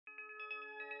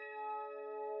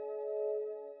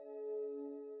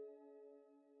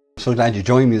So glad you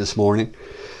joined me this morning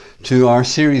to our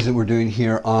series that we're doing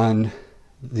here on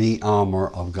the armor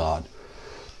of God.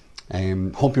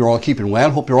 Hope you're all keeping well.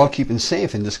 Hope you're all keeping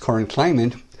safe in this current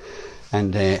climate.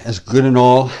 And as good and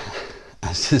all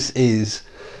as this is,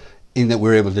 in that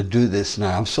we're able to do this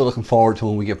now, I'm so looking forward to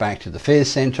when we get back to the Faith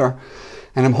Centre.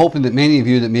 And I'm hoping that many of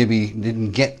you that maybe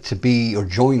didn't get to be or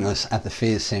join us at the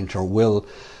Faith Centre will,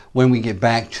 when we get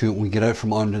back to it, we get out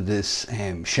from under this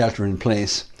shelter in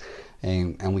place,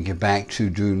 and we get back to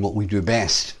doing what we do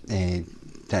best.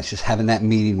 That's just having that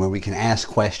meeting where we can ask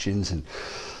questions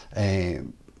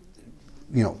and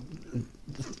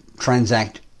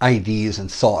transact ideas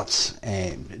and thoughts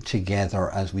together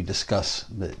as we discuss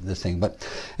the thing. But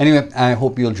anyway, I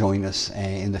hope you'll join us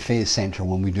in the Faith Centre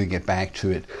when we do get back to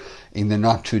it in the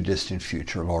not too distant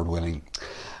future, Lord willing.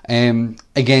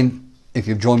 Again, if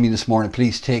you've joined me this morning,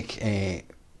 please take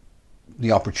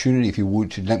the opportunity, if you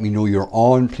would, to let me know you're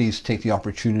on. Please take the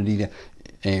opportunity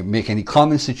to make any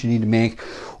comments that you need to make,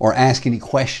 or ask any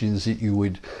questions that you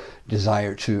would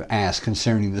desire to ask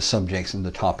concerning the subjects and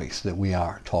the topics that we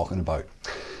are talking about.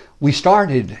 We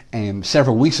started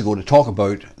several weeks ago to talk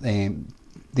about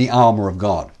the armor of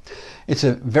God. It's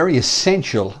a very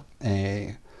essential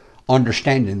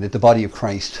understanding that the body of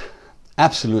Christ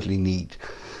absolutely need.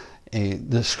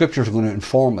 The scriptures are going to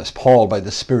inform us. Paul, by the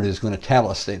Spirit, is going to tell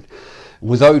us that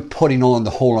without putting on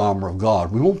the whole armor of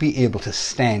God, we won't be able to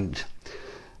stand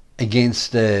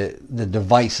against the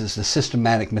devices, the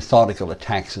systematic, methodical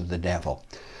attacks of the devil.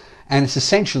 And it's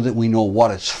essential that we know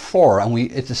what it's for, and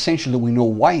it's essential that we know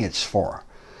why it's for.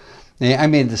 I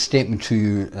made the statement to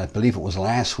you, I believe it was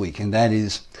last week, and that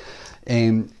is,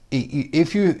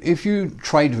 if you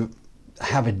try to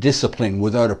have a discipline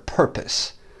without a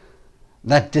purpose,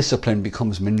 that discipline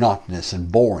becomes monotonous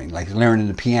and boring, like learning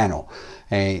the piano.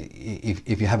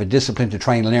 If you have a discipline to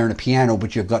try and learn a piano,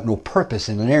 but you've got no purpose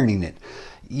in learning it,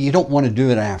 you don't want to do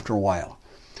it after a while.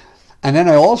 And then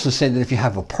I also said that if you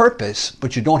have a purpose,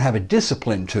 but you don't have a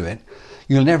discipline to it,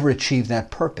 you'll never achieve that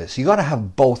purpose. You got to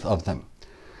have both of them.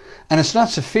 And it's not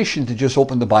sufficient to just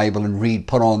open the Bible and read,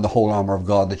 put on the whole armor of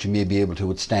God that you may be able to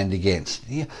withstand against.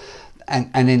 And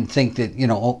then think that,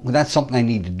 that's something I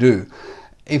need to do.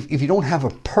 If you don't have a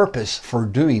purpose for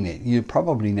doing it, you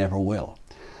probably never will.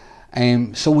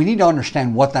 So we need to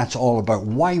understand what that's all about,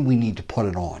 why we need to put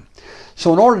it on.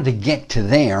 So in order to get to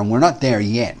there, and we're not there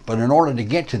yet, but in order to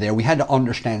get to there, we had to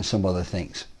understand some other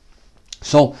things.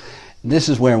 So this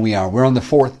is where we are. We're on the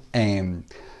fourth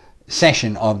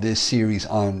session of this series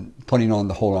on putting on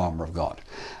the whole armor of God.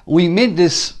 We made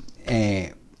this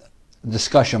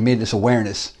discussion, made this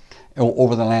awareness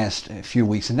over the last few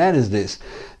weeks, and that is this,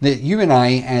 that you and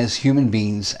I as human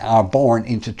beings are born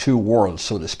into two worlds,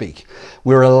 so to speak.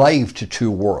 We're alive to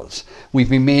two worlds. We've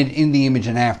been made in the image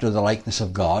and after the likeness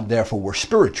of God, therefore we're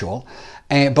spiritual,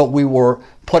 but we were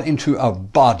put into a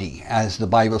body, as the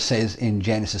Bible says in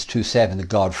Genesis 2:7, that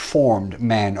God formed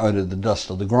man out of the dust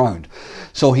of the ground.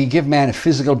 So he gave man a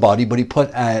physical body, but he put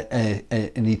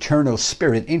an eternal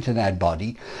spirit into that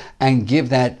body and give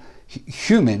that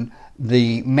human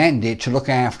the mandate to look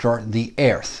after the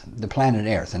earth, the planet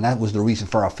earth. And that was the reason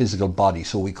for our physical body,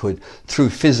 so we could,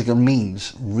 through physical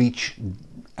means, reach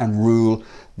and rule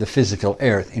the physical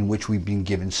earth in which we've been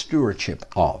given stewardship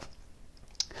of.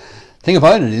 The thing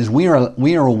about it is we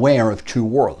are aware of two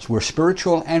worlds. We're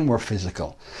spiritual and we're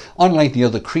physical. Unlike the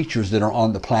other creatures that are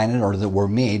on the planet or that were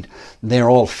made, they're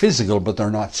all physical, but they're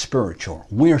not spiritual.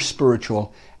 We're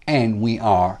spiritual and we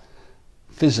are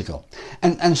physical.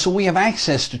 And so we have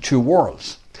access to two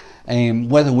worlds,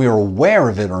 whether we're aware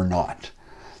of it or not.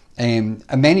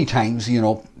 Many times,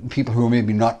 people who are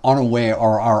maybe not unaware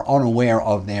or are unaware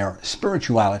of their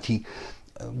spirituality,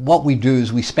 what we do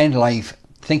is we spend life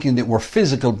thinking that we're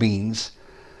physical beings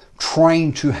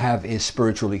trying to have a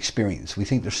spiritual experience. We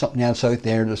think there's something else out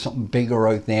there, there's something bigger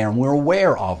out there, and we're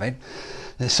aware of it.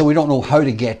 So we don't know how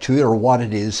to get to it or what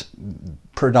it is.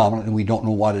 Predominantly, we don't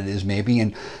know what it is, maybe,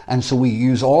 and so we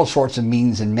use all sorts of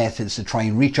means and methods to try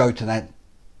and reach out to that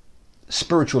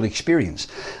spiritual experience.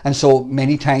 And so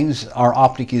many times our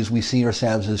optic is we see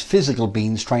ourselves as physical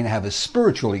beings trying to have a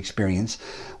spiritual experience,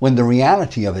 when the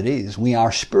reality of it is we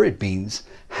are spirit beings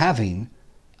having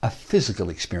a physical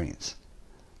experience.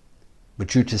 But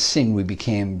due to sin, we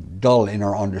became dull in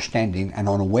our understanding and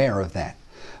unaware of that.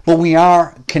 But we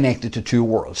are connected to two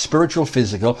worlds, spiritual,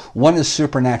 physical. One is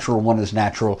supernatural, one is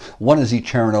natural, one is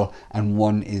eternal, and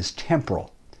one is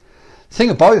temporal. The thing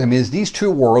about them is these two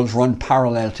worlds run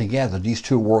parallel together. These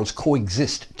two worlds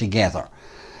coexist together.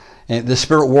 The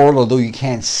spirit world, although you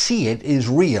can't see it, is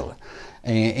real.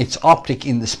 Its optic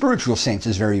in the spiritual sense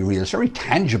is very real. It's very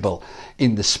tangible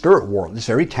in the spirit world. It's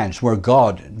very tangible where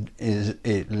God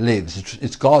lives.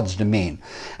 It's God's domain.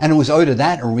 And it was out of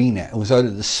that arena, it was out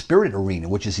of the spirit arena,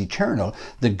 which is eternal,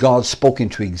 that God spoke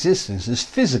into existence this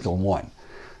physical one.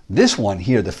 This one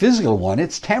here, the physical one,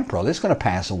 it's temporal. It's going to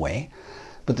pass away.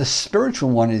 But the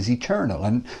spiritual one is eternal.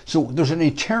 And so there's an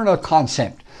eternal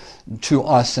concept to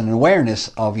us, an awareness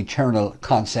of eternal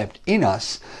concept in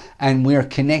us, and we're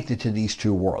connected to these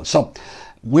two worlds. So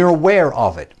we're aware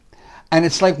of it. And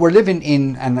it's like we're living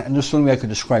in, and there's the only way I could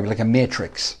describe it, like a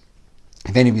matrix.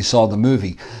 If any of you saw the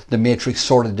movie, the Matrix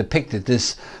sort of depicted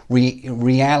this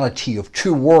reality of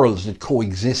two worlds that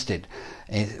coexisted,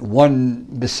 one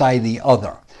beside the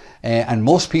other. And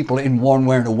most people in one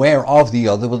weren't aware of the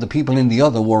other, but the people in the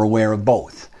other were aware of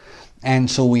both.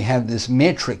 And so we have this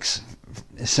matrix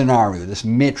scenario, this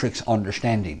matrix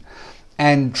understanding.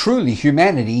 And truly,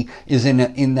 humanity is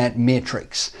in that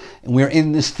matrix. We're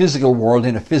in this physical world,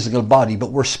 in a physical body,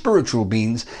 but we're spiritual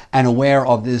beings and aware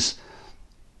of this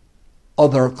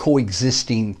other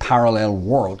coexisting parallel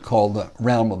world called the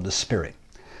realm of the spirit.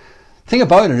 The thing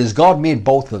about it is God made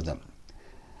both of them.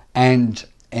 And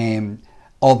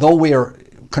although we're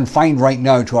confined right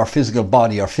now to our physical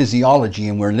body, our physiology,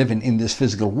 and we're living in this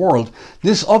physical world,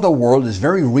 this other world is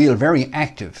very real, very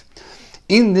active.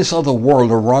 In this other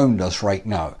world around us right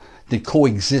now, that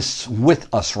coexists with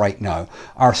us right now,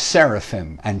 are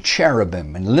seraphim and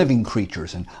cherubim and living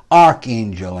creatures and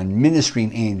archangel and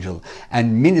ministering angels,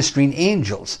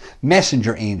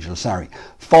 messenger angels,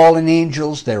 fallen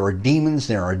angels. There are demons,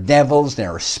 there are devils,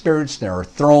 there are spirits, there are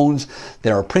thrones,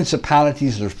 there are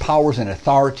principalities, there's powers and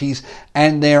authorities,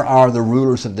 and there are the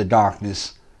rulers of the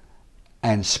darkness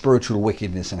and spiritual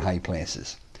wickedness in high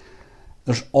places.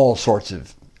 There's all sorts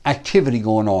of activity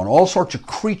going on, all sorts of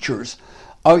creatures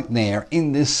out there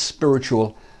in this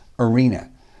spiritual arena.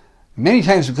 Many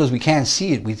times because we can't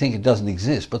see it, we think it doesn't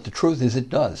exist, but the truth is it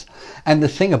does. And the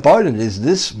thing about it is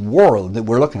this world that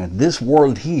we're looking at, this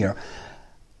world here,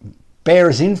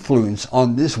 bears influence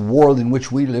on this world in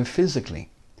which we live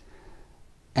physically.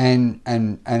 And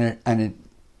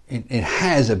it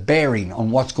has a bearing on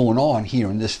what's going on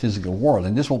here in this physical world.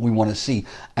 And this is what we want to see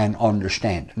and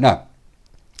understand. Now,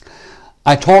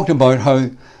 I talked about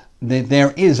how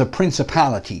there is a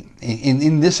principality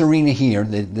in this arena here,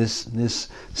 this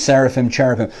seraphim,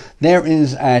 cherubim. There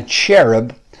is a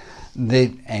cherub,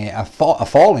 a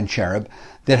fallen cherub,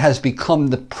 that has become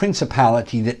the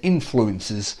principality that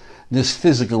influences this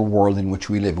physical world in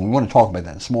which we live. And we want to talk about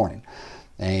that this morning.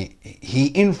 He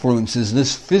influences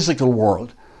this physical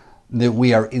world that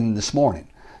we are in this morning.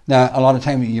 Now, a lot of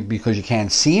times, because you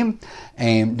can't see him,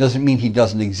 doesn't mean he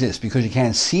doesn't exist. Because you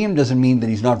can't see him doesn't mean that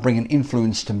he's not bringing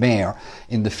influence to bear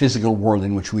in the physical world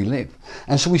in which we live.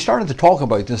 And so we started to talk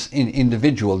about this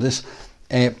individual, this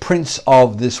prince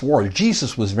of this world.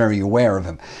 Jesus was very aware of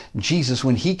him. Jesus,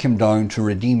 when he came down to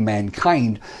redeem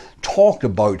mankind, talked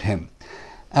about him.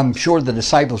 I'm sure the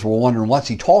disciples were wondering what's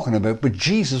he talking about, but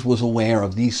Jesus was aware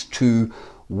of these two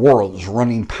worlds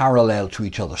running parallel to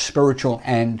each other, spiritual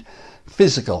and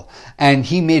physical. And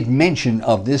he made mention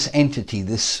of this entity,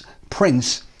 this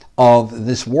prince of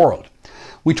this world.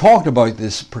 We talked about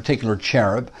this particular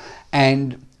cherub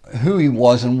and who he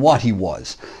was and what he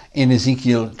was. In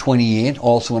Ezekiel 28,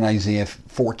 also in Isaiah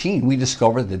 14, we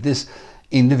discovered that this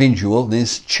individual,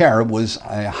 this cherub, was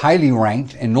a highly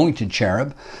ranked, anointed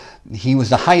cherub. He was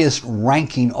the highest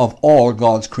ranking of all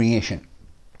God's creation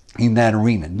in that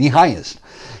arena, the highest.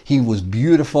 He was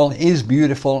beautiful, is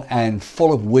beautiful, and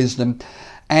full of wisdom,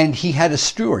 and he had a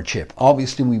stewardship.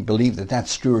 Obviously, we believe that that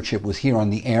stewardship was here on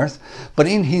the earth, but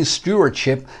in his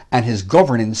stewardship and his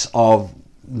governance of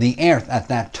the earth at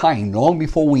that time, long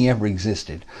before we ever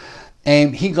existed,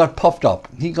 he got puffed up.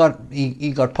 He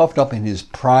got puffed up in his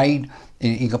pride.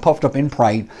 He got puffed up in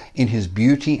pride, in his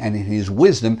beauty and in his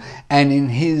wisdom, and in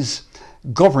his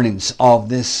governance of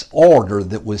this order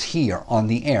that was here on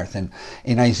the earth. And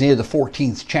in Isaiah the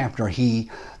 14th chapter, he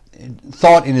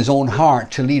thought in his own heart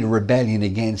to lead a rebellion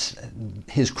against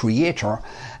his creator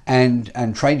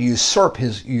and try to usurp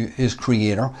his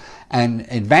creator and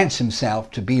advance himself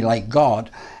to be like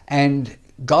God. And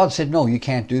God said, no, you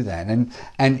can't do that. And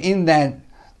in that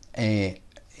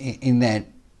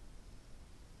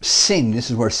sin,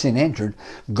 this is where sin entered,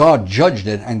 God judged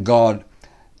it, and God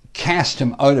cast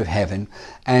him out of heaven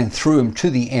and threw him to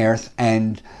the earth,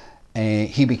 and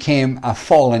he became a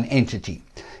fallen entity.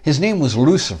 His name was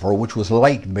Lucifer, which was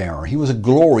light bearer. He was a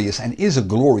glorious and is a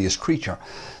glorious creature,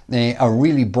 a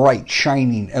really bright,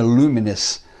 shining,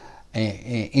 luminous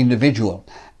individual,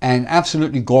 and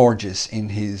absolutely gorgeous in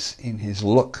his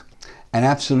look, and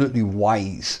absolutely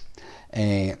wise.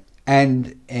 He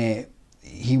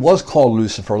was called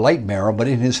Lucifer, light bearer, but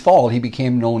in his fall he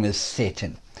became known as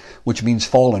Satan, which means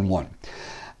fallen one.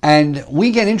 And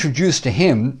we get introduced to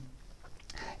him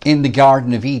in the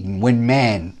Garden of Eden when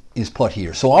man is put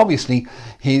here. So obviously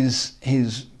his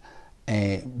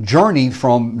journey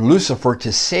from Lucifer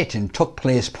to Satan took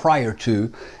place prior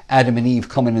to Adam and Eve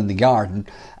coming in the garden,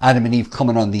 Adam and Eve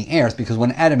coming on the earth, because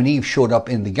when Adam and Eve showed up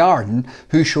in the garden,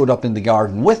 who showed up in the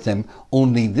garden with them?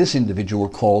 Only this individual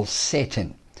called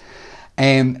Satan.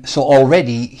 So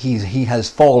already he has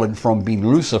fallen from being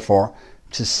Lucifer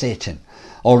to Satan.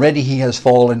 Already he has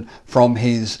fallen from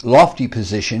his lofty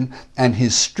position and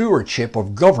his stewardship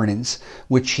of governance,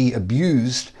 which he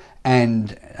abused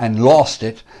and lost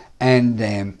it, and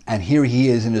here he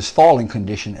is in his fallen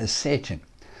condition as Satan.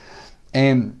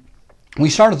 We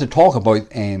started to talk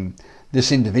about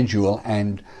this individual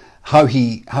and how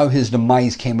his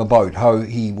demise came about, how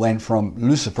he went from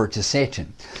Lucifer to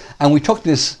Satan, and we took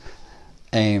this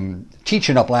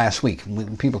teaching up last week.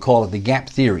 People call it the gap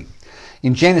theory.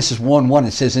 In Genesis 1:1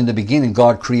 it says, "In the beginning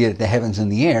God created the heavens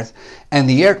and the earth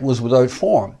was without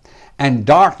form, and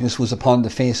darkness was upon the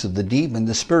face of the deep, and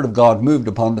the Spirit of God moved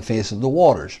upon the face of the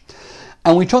waters."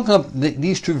 And we took up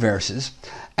these two verses,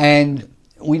 and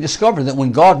we discovered that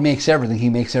when God makes everything, he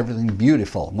makes everything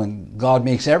beautiful. When God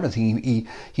makes everything,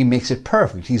 he makes it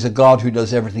perfect. He's a God who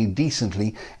does everything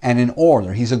decently and in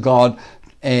order. He's a God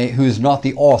who is not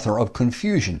the author of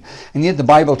confusion. And yet the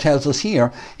Bible tells us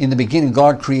here, in the beginning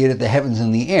God created the heavens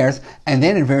and the earth, and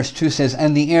then in verse 2 says,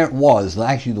 "And the earth was,"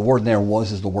 actually the word there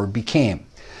was is the word became.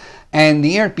 "And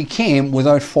the earth became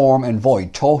without form and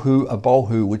void," tohu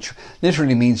abohu, which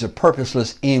literally means a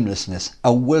purposeless aimlessness,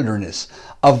 a wilderness,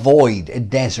 a void, a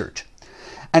desert.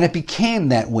 "And it became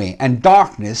that way, and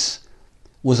darkness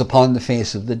was upon the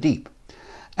face of the deep."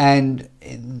 And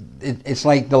it's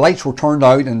like the lights were turned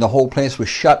out and the whole place was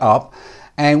shut up.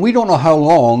 And we don't know how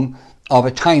long of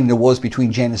a time there was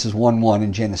between Genesis 1:1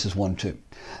 and Genesis 1:2.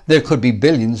 There could be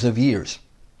billions of years.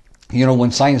 You know,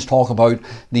 when science talk about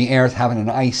the earth having an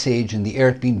ice age and the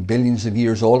earth being billions of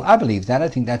years old, I believe that. I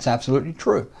think that's absolutely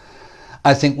true.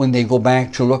 I think when they go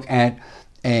back to look at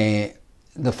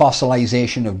the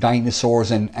fossilization of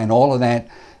dinosaurs and all of that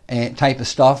type of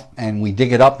stuff, and we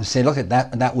dig it up and say, look at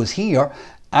that was here,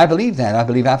 I believe that. I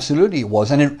believe absolutely it was.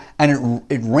 And it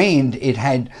reigned, it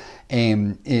had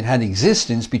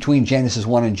existence between Genesis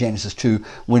 1 and Genesis 2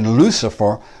 when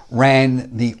Lucifer ran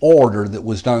the order that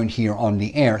was down here on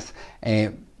the earth,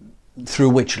 through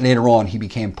which later on he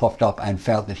became puffed up and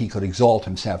felt that he could exalt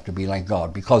himself to be like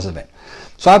God because of it.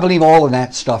 So I believe all of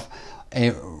that stuff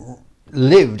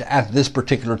lived at this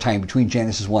particular time between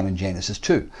Genesis 1 and Genesis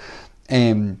 2.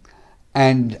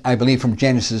 And I believe from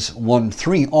Genesis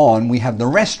 1:3 on, we have the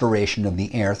restoration of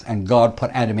the earth, and God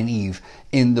put Adam and Eve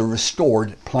in the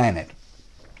restored planet.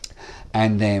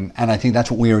 And I think that's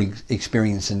what we're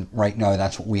experiencing right now.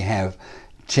 That's what we have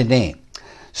today.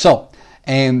 So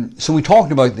we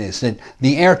talked about this, that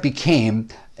the earth became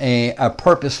a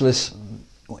purposeless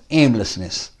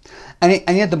aimlessness. And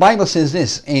yet the Bible says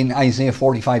this in Isaiah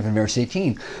 45 and verse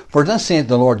 18, "For thus saith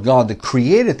the Lord God that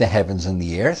created the heavens and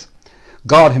the earth,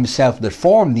 God himself that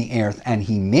formed the earth, and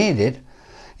he made it."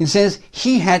 It says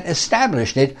he had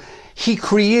established it. He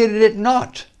created it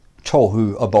not.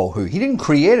 Tohu abohu. He didn't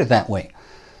create it that way.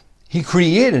 He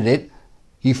created it.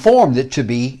 He formed it to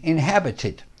be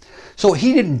inhabited. So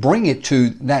he didn't bring it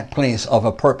to that place of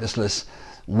a purposeless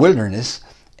wilderness.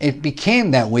 It became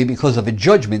that way because of a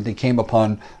judgment that came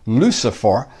upon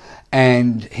Lucifer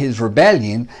and his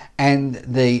rebellion and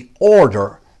the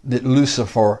order that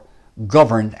Lucifer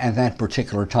governed at that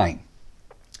particular time.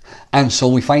 And so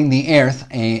we find the earth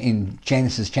in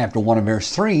Genesis chapter 1 and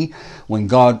verse 3, when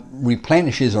God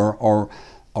replenishes or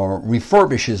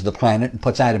refurbishes the planet and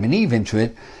puts Adam and Eve into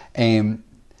it,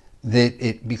 that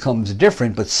it becomes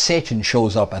different, but Satan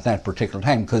shows up at that particular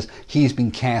time because he's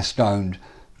been cast down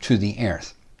to the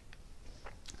earth.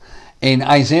 In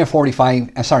Isaiah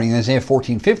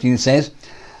 14:15 it says,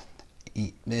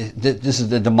 this is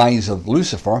the demise of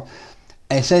Lucifer.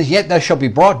 It says, "Yet thou shalt be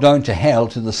brought down to hell,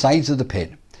 to the sides of the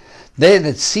pit. They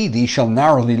that see thee shall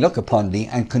narrowly look upon thee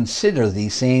and consider thee,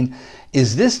 saying,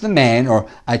 Is this the man," or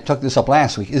I took this up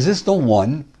last week, "is this the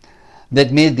one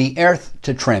that made the earth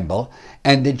to tremble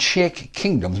and did shake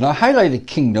kingdoms?" Now I highlighted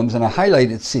kingdoms and I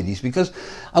highlighted cities because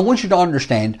I want you to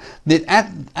understand that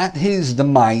at his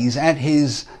demise, at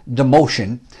his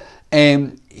demotion,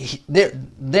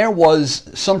 there was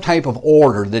some type of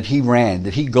order that he ran,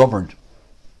 that he governed.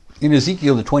 In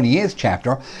Ezekiel, the 28th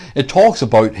chapter, it talks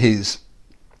about his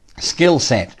skill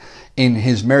set in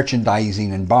his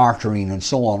merchandising and bartering and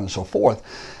so on and so forth.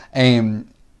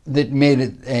 that made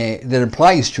it that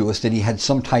implies to us that he had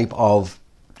some type of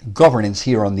governance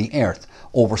here on the earth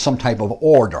over some type of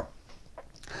order.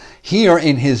 Here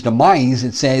in his demise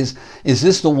it says, is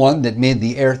this the one that made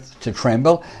the earth to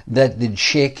tremble, that did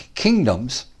shake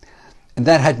kingdoms, and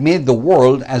that had made the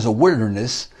world as a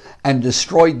wilderness and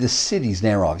destroyed the cities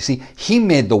thereof? You see, he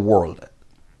made the world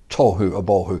tohu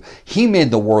abohu. He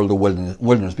made the world a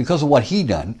wilderness because of what he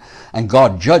done, and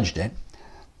God judged it,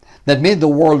 that made the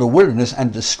world a wilderness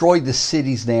and destroyed the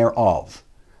cities thereof,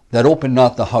 that opened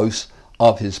not the house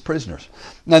of his prisoners.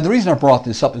 Now the reason I brought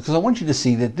this up is because I want you to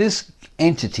see that this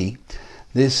entity,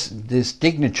 this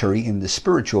dignitary in the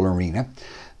spiritual arena,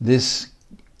 this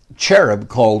cherub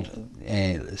called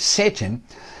Satan,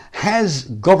 has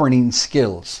governing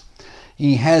skills.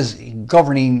 He has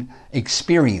governing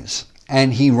experience,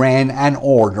 and he ran an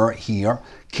order here,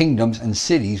 kingdoms and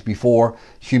cities, before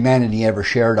humanity ever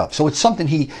shared up. So it's something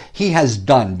he has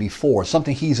done before,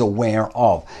 something he's aware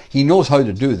of. He knows how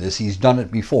to do this. He's done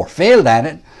it before, failed at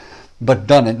it, but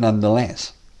done it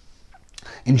nonetheless.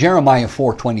 In Jeremiah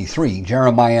 4:23,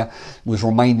 Jeremiah was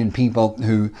reminding people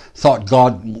who thought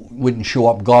God wouldn't show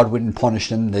up, God wouldn't punish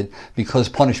them, that because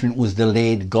punishment was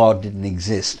delayed, God didn't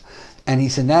exist. And he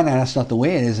said, no, that's not the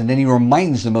way it is. And then he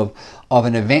reminds them of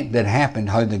an event that happened,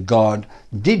 how that God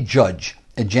did judge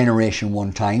a generation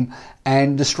one time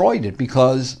and destroyed it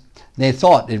because they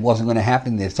thought it wasn't going to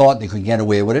happen. They thought they could get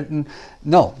away with it. And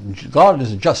no, God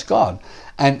is a just God.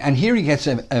 And here he gets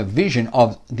a vision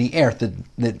of the earth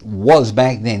that was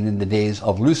back then in the days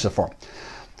of Lucifer.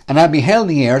 And I beheld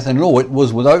the earth, and lo, it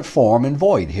was without form and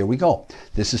void. Here we go.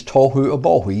 This is tohu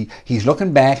abohu. He's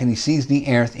looking back and he sees the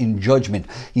earth in judgment.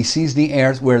 He sees the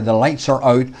earth where the lights are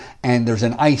out and there's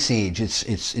an ice age.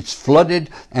 It's flooded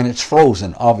and it's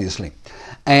frozen, obviously.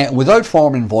 Without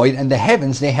form and void, and the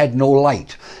heavens, they had no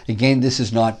light. Again, this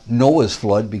is not Noah's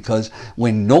flood, because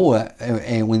when Noah,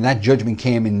 when that judgment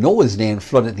came in Noah's day and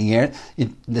flooded the earth,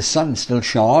 the sun still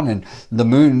shone and the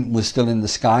moon was still in the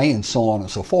sky and so on and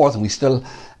so forth, and we still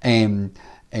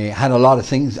had a lot of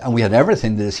things, and we had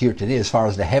everything that is here today as far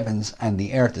as the heavens and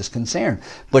the earth is concerned.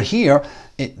 But here,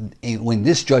 when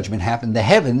this judgment happened, the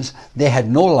heavens, they had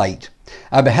no light.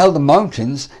 I beheld the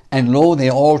mountains, and lo, they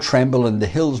all trembled, and the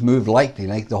hills moved lightly,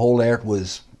 like the whole earth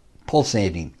was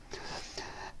pulsating.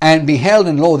 And beheld,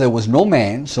 and lo, there was no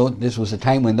man, so this was a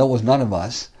time when there was none of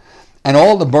us, and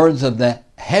all the birds of the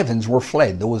heavens were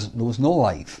fled. There was no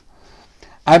life.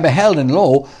 I beheld, and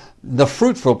lo, the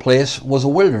fruitful place was a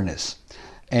wilderness.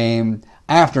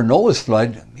 After Noah's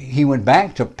flood, he went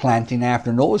back to planting.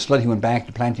 After Noah's flood, he went back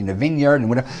to planting a vineyard and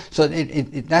whatever. So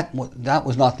that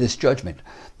was not this judgment.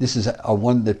 This is a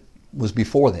one that was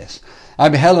before this. I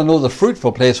beheld, and lo, the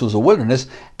fruitful place was a wilderness,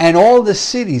 and all the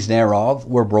cities thereof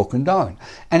were broken down.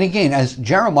 And again, as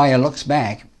Jeremiah looks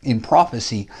back in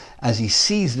prophecy, as he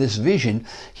sees this vision,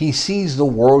 he sees the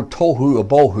world tohu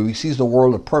abohu. He sees the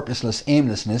world of purposeless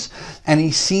aimlessness, and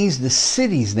he sees the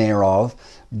cities thereof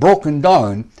broken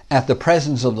down at the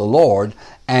presence of the Lord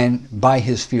and by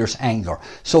his fierce anger.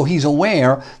 So he's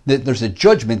aware that there's a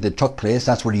judgment that took place.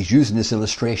 That's what he's using this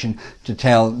illustration to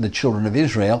tell the children of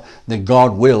Israel, that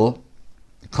God will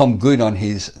come good on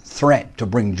his threat to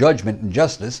bring judgment and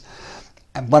justice.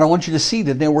 But I want you to see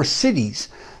that there were cities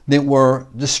that were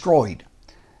destroyed,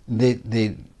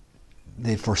 that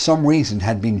for some reason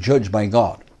had been judged by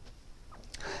God.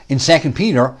 In 2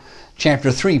 Peter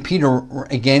chapter 3, Peter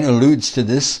again alludes to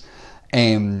this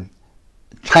time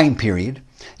period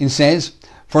and says,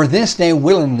 for this they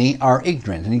willingly are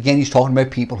ignorant. And again, he's talking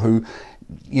about people who,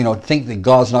 think that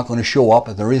God's not going to show up,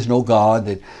 that there is no God,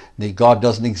 that God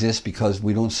doesn't exist because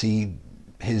we don't see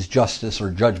his justice or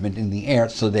judgment in the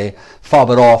earth, so they fob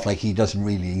it off like he doesn't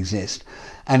really exist.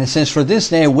 And it says, for this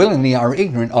they willingly are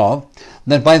ignorant of,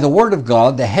 that by the word of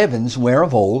God the heavens were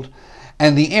of old,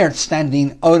 and the earth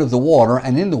standing out of the water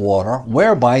and in the water,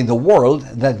 whereby the world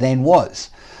that then was.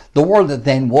 The world that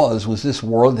then was this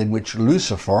world in which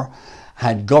Lucifer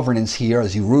had governance here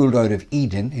as he ruled out of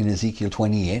Eden in Ezekiel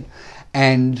 28,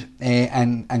 and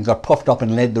got puffed up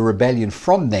and led the rebellion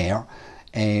from there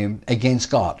against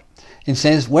God. It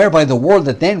says, whereby the world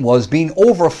that then was, being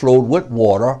overflowed with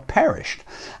water, perished.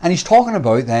 And he's talking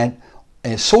about that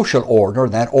social order,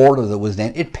 that order that was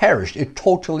then, it perished. It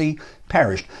totally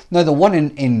perished. Now the one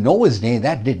in Noah's day,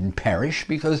 that didn't perish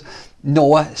because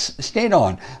Noah stayed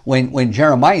on. When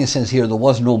Jeremiah says here there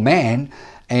was no man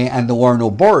and there were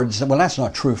no birds, well, that's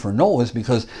not true for Noah's,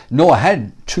 because Noah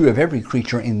had 2 of every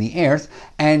creature in the earth,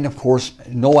 and of course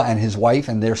Noah and his wife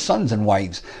and their sons and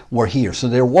wives were here. So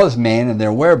there was man and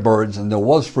there were birds and there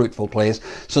was fruitful place.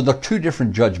 So there are 2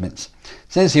 different judgments.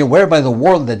 It says here, whereby the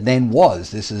world that then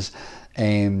was, this is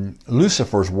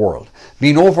Lucifer's world,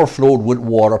 being overflowed with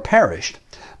water, perished.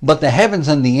 But the heavens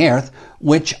and the earth,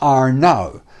 which are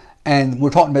now, and we're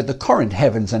talking about the current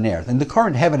heavens and earth, and the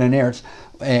current heavens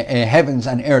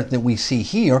and earth that we see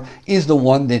here is the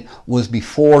one that was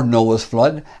before Noah's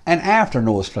flood and after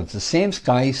Noah's flood. It's the same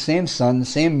sky, same sun,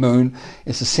 same moon.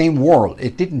 It's the same world.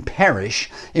 It didn't perish.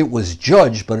 It was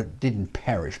judged, but it didn't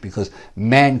perish because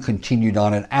man continued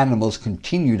on it, animals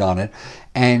continued on it,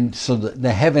 and so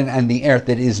the heaven and the earth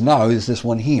that is now is this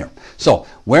one here. So,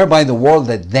 whereby the world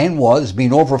that then was,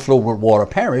 being overflowed with water,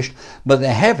 perished, but the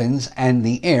heavens and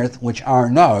the earth which are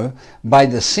now, by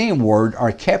the same word,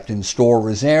 are kept in store,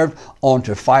 reserved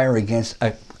unto fire against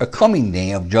a coming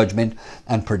day of judgment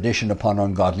and perdition upon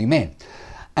ungodly men.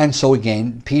 And so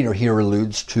again, Peter here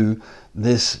alludes to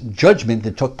this judgment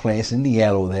that took place in the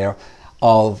yellow there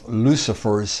of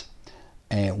Lucifer's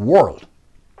world.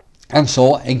 And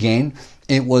so again,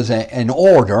 it was an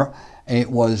order. It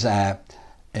was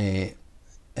it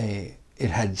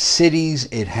had cities,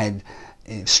 it had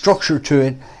structure to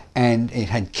it, and it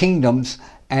had kingdoms,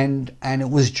 and it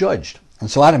was judged.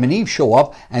 And so Adam and Eve show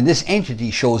up, and this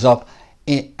entity shows up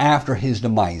after his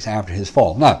demise, after his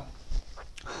fall. Now,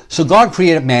 so God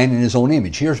created man in his own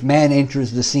image. Here's man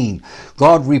enters the scene.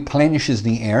 God replenishes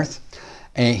the earth.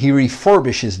 He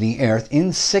refurbishes the earth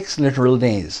in 6 literal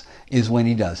days is when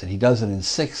he does it. He does it in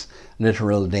 6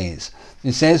 literal days.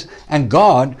 It says, and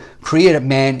God created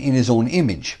man in his own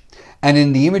image. And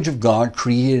in the image of God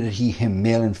created he him,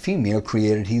 male and female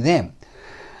created he them.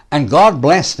 And God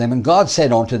blessed them, and God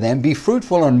said unto them, be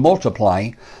fruitful and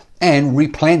multiply, and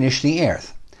replenish the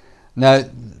earth. Now,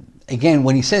 again,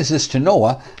 when he says this to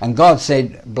Noah, and God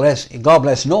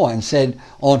blessed Noah and said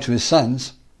unto his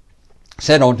sons,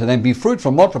 said unto them, be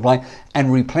fruitful, multiply,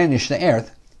 and replenish the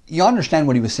earth. You understand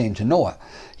what he was saying to Noah.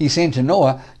 He's saying to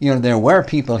Noah, there were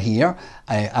people here,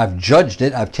 I've judged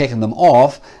it, I've taken them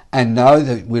off, and now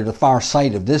that we're the far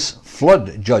side of this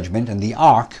flood judgment and the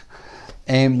ark,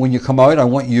 and when you come out, I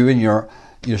want you and your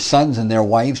sons and their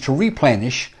wives to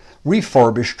replenish,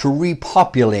 refurbish, to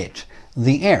repopulate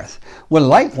the earth. Well,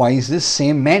 likewise, this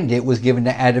same mandate was given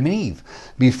to Adam and Eve.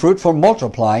 Be fruitful,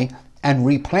 multiply, and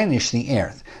replenish the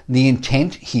earth. The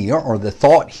intent here, or the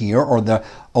thought here, or the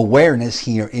awareness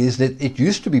here is that it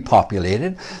used to be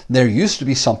populated. There used to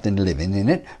be something living in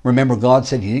it. Remember, God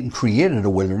said he didn't create it a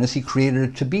wilderness. He created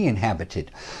it to be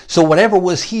inhabited. So whatever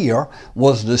was here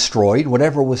was destroyed.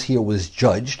 Whatever was here was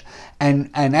judged. And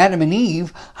Adam and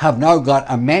Eve have now got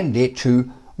a mandate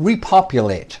to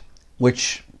repopulate,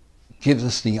 which gives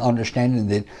us the understanding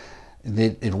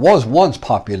that it was once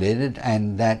populated,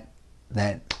 and that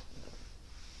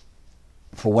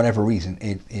for whatever reason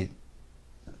it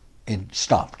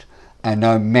stopped, and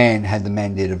now man had the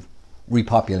mandate of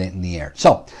repopulating the earth.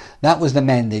 So that was the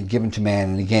mandate given to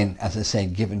man, and again, as I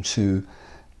said, given to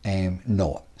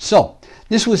Noah. So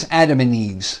this was Adam and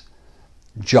Eve's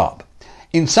job.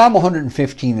 In Psalm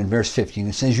 115 and verse 15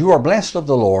 it says, you are blessed of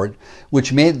the Lord,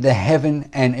 which made the heaven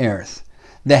and earth.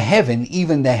 The heaven,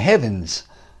 even the heavens,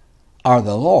 are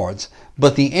the Lord's,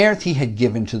 but the earth he had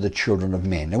given to the children of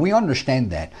men. Now we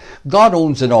understand that. God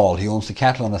owns it all. He owns the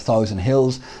cattle on 1,000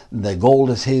 hills. The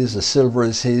gold is his, the silver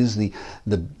is his,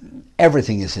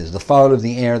 everything is his. The fowl of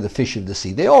the air, the fish of the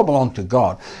sea. They all belong to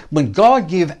God. When God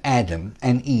gave Adam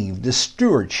and Eve the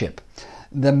stewardship,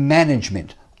 the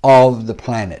management of the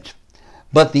planet,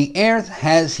 but the earth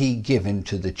has he given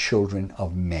to the children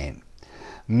of men.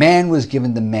 Man was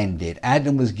given the mandate.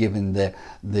 Adam was given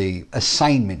the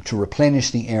assignment to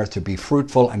replenish the earth, to be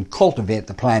fruitful and cultivate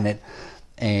the planet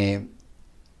as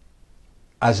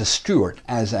a steward,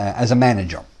 as a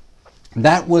manager.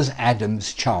 That was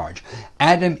Adam's charge.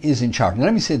 Adam is in charge. Now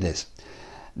let me say this.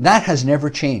 That has never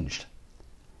changed.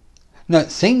 Now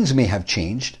things may have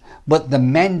changed, but the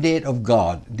mandate of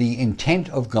God, the intent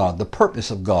of God, the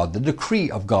purpose of God, the decree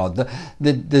of God,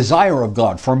 the desire of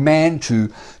God for man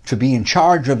to be in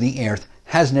charge of the earth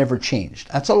has never changed.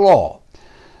 That's a law.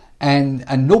 And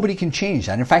nobody can change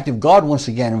that. In fact, if God wants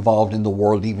to get involved in the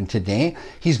world even today,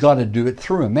 he's got to do it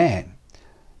through a man.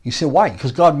 You say, why?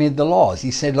 Because God made the laws. He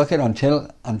said, look,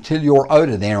 until you're out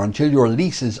of there, until your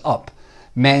lease is up,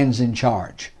 man's in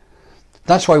charge.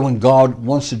 That's why when God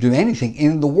wants to do anything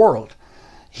in the world,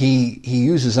 he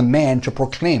uses a man to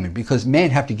proclaim it, because men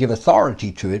have to give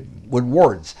authority to it with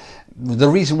words. The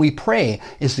reason we pray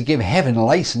is to give heaven a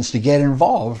license to get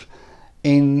involved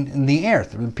in the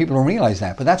earth. People don't realize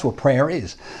that, but that's what prayer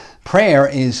is. Prayer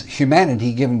is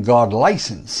humanity giving God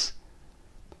license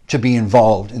to be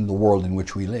involved in the world in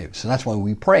which we live. So that's why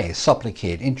we pray,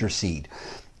 supplicate, intercede.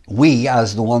 We,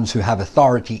 as the ones who have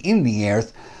authority in the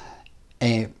earth,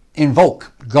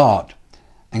 invoke God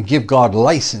and give God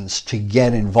license to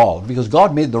get involved, because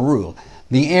God made the rule.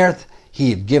 The earth he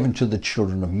had given to the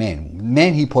children of men.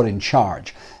 Men he put in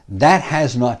charge. That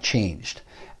has not changed.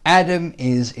 Adam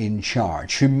is in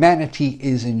charge. Humanity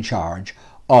is in charge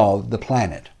of the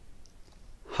planet.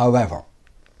 However,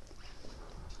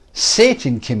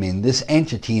 Satan came in, this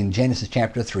entity in Genesis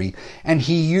chapter 3, and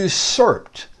he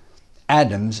usurped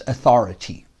Adam's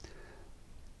authority.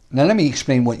 Now let me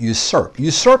explain what usurp.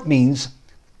 Usurp means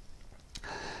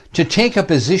to take a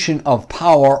position of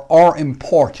power or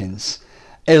importance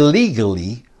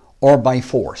illegally or by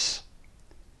force.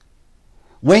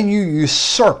 When you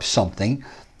usurp something,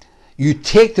 you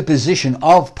take the position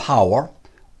of power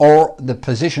or the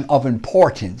position of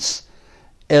importance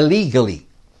illegally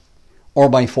or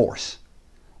by force.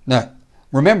 Now,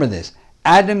 remember this,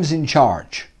 Adam's in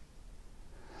charge.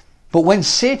 But when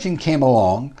Satan came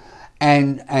along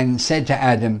and said to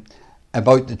Adam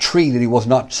about the tree that he was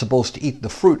not supposed to eat the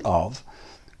fruit of,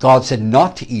 God said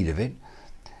not to eat of it,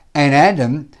 and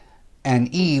Adam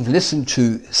and Eve listened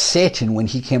to Satan when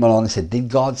he came along and said, did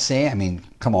God say? I mean,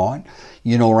 come on.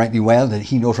 You know rightly well that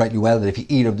he knows rightly well that if you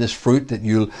eat of this fruit that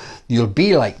you'll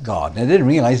be like God. And they didn't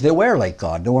realize they were like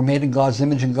God. They were made in God's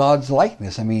image and God's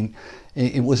likeness. I mean,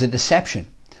 it was a deception.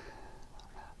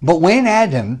 But when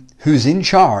Adam, who's in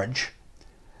charge,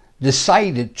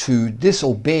 decided to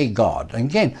disobey God, and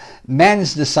again, man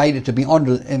is created to be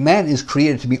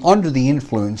under the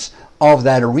influence of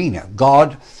that arena.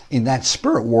 God, in that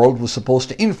spirit world, was supposed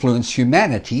to influence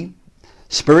humanity,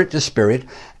 spirit to spirit,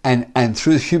 and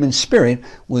through the human spirit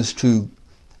was to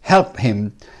help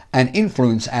him and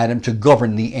influence Adam to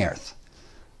govern the earth.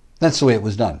 That's the way it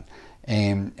was done.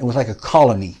 It was like a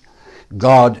colony.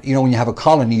 God, you know, when you have a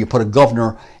colony, you put a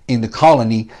governor in the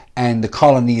colony, and the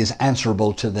colony is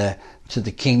answerable to the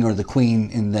king or the queen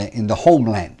in the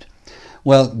homeland.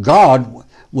 Well,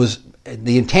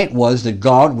 the intent was that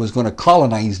God was going to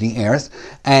colonize the earth,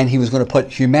 and he was going to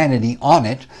put humanity on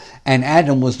it, and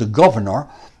Adam was the governor,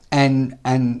 and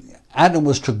Adam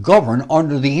was to govern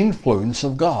under the influence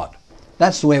of God.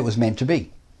 That's the way it was meant to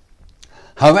be.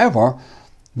 However,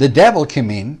 the devil came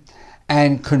in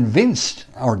and convinced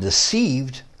or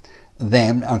deceived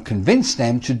them, or convinced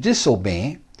them to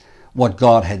disobey what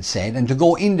God had said and to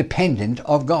go independent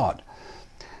of God.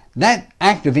 That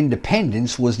act of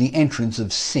independence was the entrance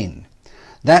of sin.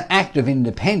 That act of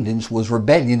independence was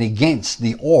rebellion against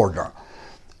the order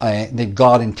that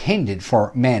God intended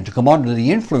for man to come under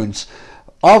the influence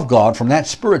of God from that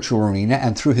spiritual arena,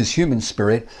 and through his human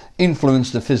spirit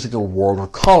influence the physical world or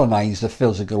colonize the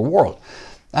physical world.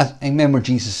 I remember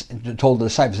Jesus told the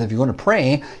disciples, if you're going to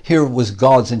pray, here was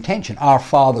God's intention. Our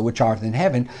Father which art in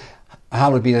heaven,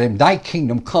 hallowed be thy name, thy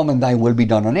kingdom come and thy will be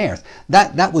done on earth.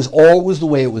 That was always the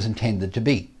way it was intended to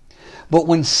be. But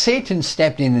when Satan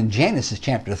stepped in Genesis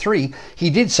chapter 3, he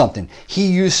did something. He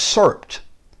usurped.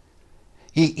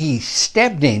 He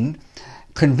stepped in,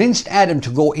 convinced Adam to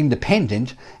go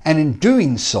independent, and in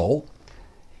doing so,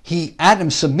 Adam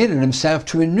submitted himself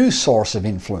to a new source of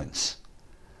influence.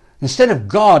 Instead of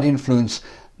God influence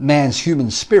man's human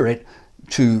spirit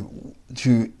to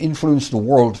influence the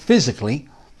world physically,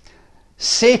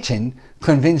 Satan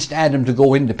convinced Adam to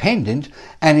go independent,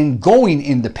 and in going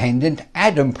independent,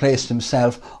 Adam placed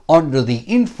himself under the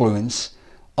influence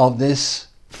of this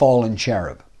fallen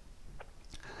cherub.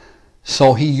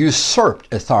 So he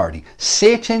usurped authority.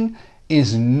 Satan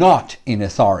is not in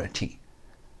authority.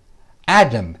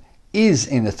 Adam is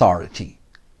in authority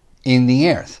in the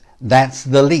earth. That's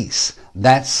the lease.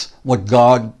 That's what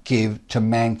God gave to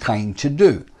mankind to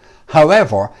do.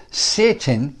 However,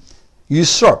 Satan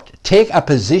usurped. Take a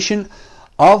position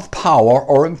of power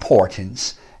or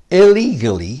importance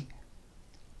illegally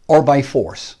or by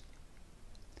force.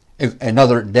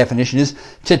 Another definition is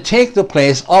to take the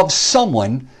place of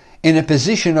someone in a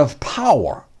position of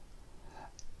power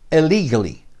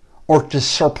illegally, or to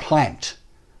supplant,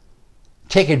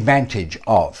 take advantage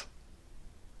of,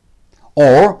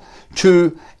 or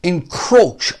to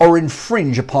encroach or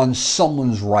infringe upon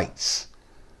someone's rights.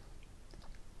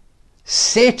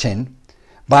 Satan,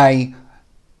 by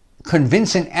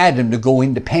convincing Adam to go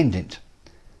independent,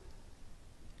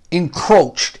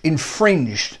 encroached,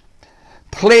 infringed,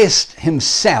 placed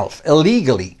himself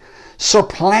illegally,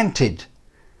 supplanted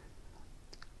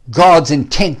God's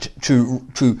intent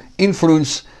to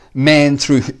influence man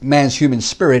through man's human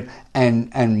spirit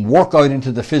and work out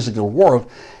into the physical world.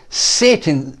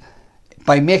 Satan,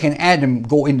 by making Adam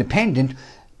go independent,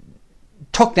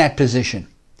 took that position.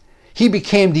 He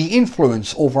became the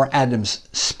influence over Adam's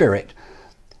spirit.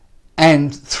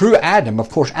 And through Adam, of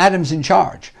course, Adam's in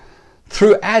charge.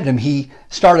 Through Adam, he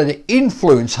started to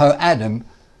influence how Adam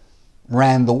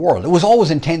ran the world. It was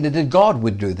always intended that God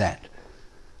would do that.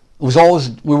 It was always,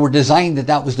 we were designed that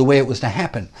that was the way it was to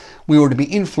happen. We were to be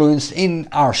influenced in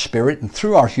our spirit and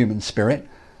through our human spirit,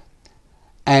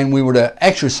 and we were to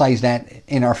exercise that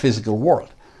in our physical world.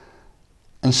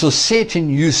 And so Satan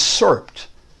usurped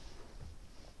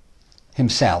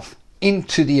himself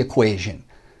into the equation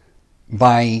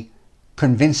by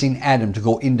convincing Adam to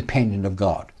go independent of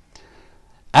God.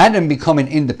 Adam becoming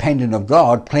independent of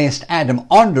God placed Adam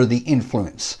under the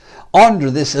influence,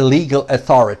 under this illegal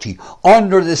authority,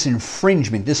 under this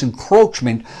infringement, this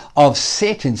encroachment of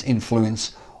Satan's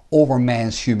influence over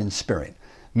man's human spirit.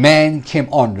 Man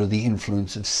came under the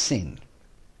influence of sin.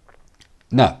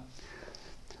 Now,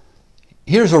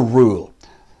 here's a rule.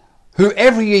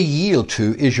 Whoever you yield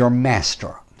to is your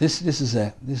master. This is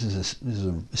a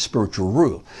spiritual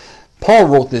rule. Paul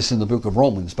wrote this in the book of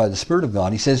Romans by the Spirit of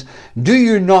God. He says, do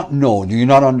you not know, do you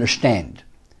not understand,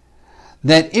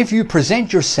 that if you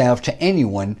present yourself to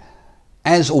anyone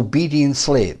as obedient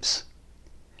slaves,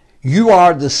 you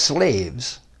are the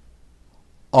slaves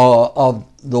of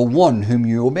the one whom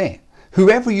you obey.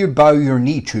 Whoever you bow your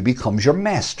knee to becomes your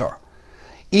master,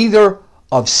 either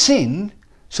of sin.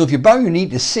 So if you bow your knee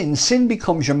to sin, sin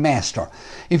becomes your master.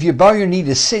 If you bow your knee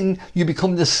to sin, you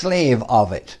become the slave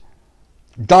of it,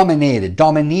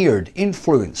 domineered,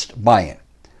 influenced by it.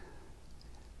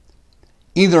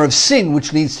 Either of sin,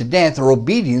 which leads to death, or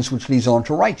obedience, which leads on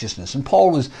to righteousness. And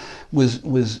Paul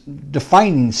was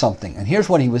defining something. And here's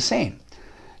what he was saying.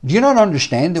 Do you not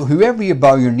understand that whoever you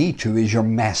bow your knee to is your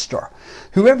master?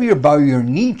 Whoever you bow your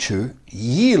knee to,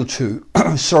 yield to,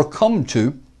 succumb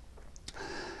to,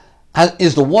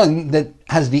 is the one that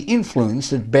has the influence,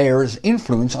 that bears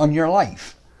influence on your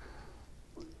life.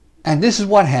 And this is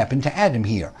what happened to Adam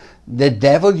here. The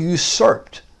devil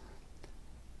usurped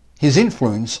his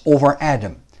influence over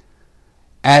Adam.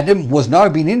 Adam was now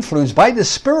being influenced by the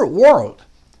spirit world,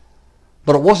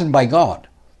 but it wasn't by God.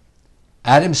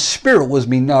 Adam's spirit was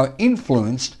being now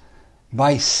influenced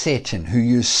by Satan, who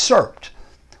usurped,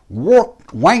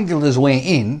 wangled his way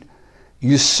in,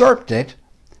 usurped it,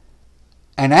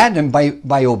 and Adam,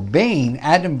 by obeying,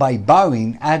 Adam by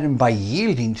bowing, Adam by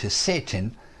yielding to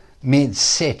Satan, made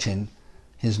Satan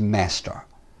his master.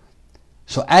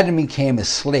 So Adam became a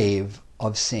slave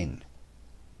of sin.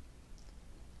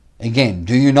 Again,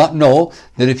 do you not know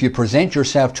that if you present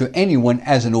yourself to anyone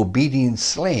as an obedient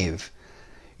slave,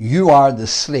 you are the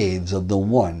slaves of the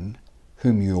one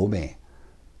whom you obey?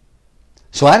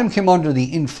 So Adam came under the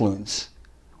influence,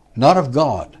 not of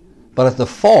God, but at the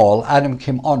fall, Adam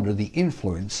came under the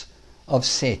influence of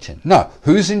Satan. Now,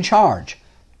 who's in charge?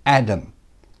 Adam.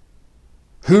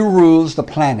 Who rules the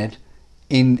planet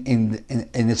in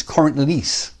its current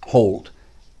leasehold?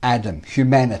 Adam,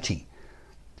 humanity.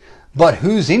 But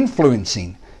who's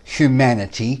influencing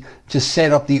humanity to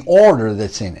set up the order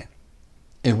that's in it?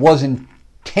 It was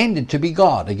intended to be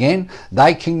God. Again,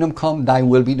 thy kingdom come, thy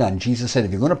will be done. Jesus said,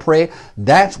 if you're going to pray,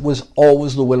 that was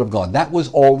always the will of God. That was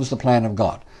always the plan of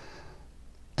God.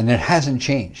 And it hasn't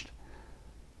changed.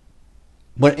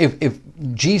 But if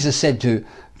Jesus said to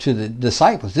the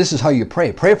disciples, this is how you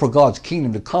pray for God's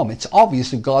kingdom to come, it's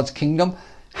obvious that God's kingdom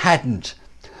hadn't,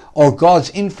 or God's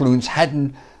influence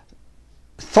hadn't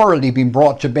thoroughly been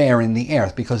brought to bear in the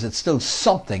earth, because it's still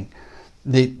something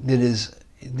that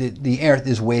the earth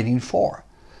is waiting for.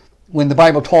 When the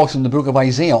Bible talks in the book of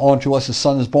Isaiah, unto us a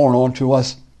son is born, unto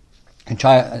us a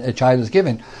child is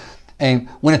given, and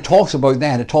when it talks about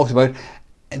that, it talks about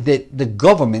that the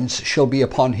governments shall be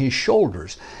upon his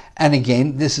shoulders. And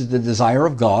again, this is the desire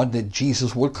of God, that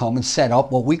Jesus will come and set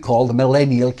up what we call the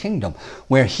millennial kingdom,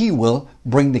 where he will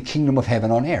bring the kingdom of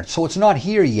heaven on earth. So it's not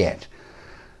here yet.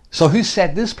 So who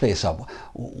set this place up?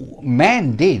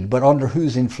 Man did, but under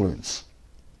whose influence?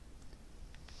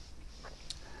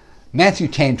 Matthew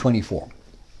 10:24.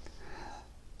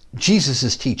 Jesus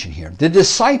is teaching here. The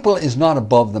disciple is not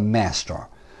above the master,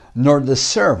 nor the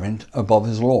servant above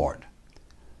his Lord.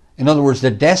 In other words, the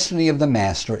destiny of the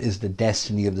master is the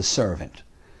destiny of the servant.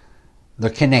 They're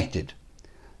connected.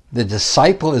 The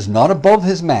disciple is not above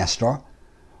his master,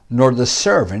 nor the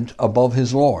servant above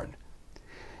his Lord.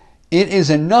 It is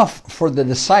enough for the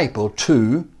disciple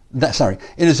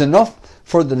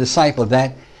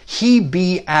that he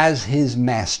be as his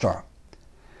master,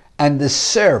 and the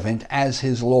servant as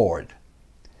his Lord.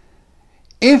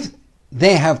 If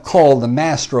they have called the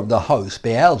master of the house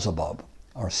Beelzebub,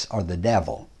 or the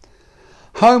devil,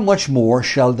 how much more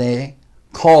shall they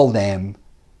call them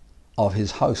of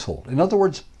his household? In other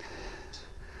words,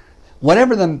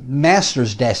 whatever the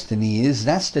master's destiny is,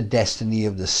 that's the destiny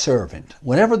of the servant.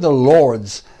 Whatever the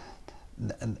Lord's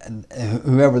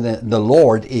whoever the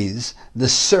Lord is, the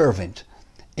servant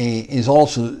is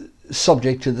also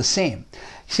subject to the same.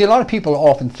 See, a lot of people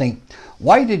often think,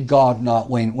 why did God not,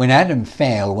 when Adam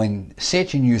fell, when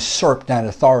Satan usurped that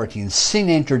authority and sin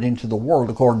entered into the world,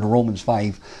 according to Romans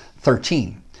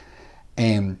 5:13,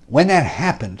 when that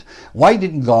happened, why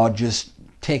didn't God just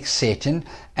take Satan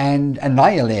and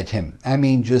annihilate him? I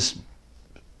mean, just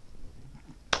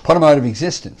put him out of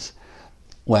existence.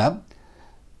 Well,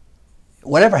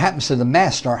 whatever happens to the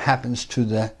master happens to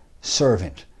the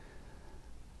servant.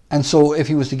 And so if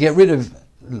he was to get rid of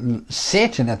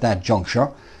Satan at that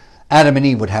juncture, Adam and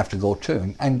Eve would have to go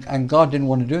too. And God didn't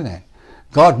want to do that.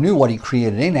 God knew what he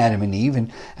created in Adam and Eve,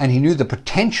 and he knew the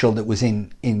potential that was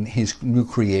in his new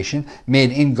creation,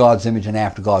 made in God's image and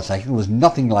after God's likeness. There was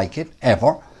nothing like it,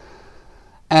 ever.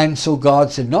 And so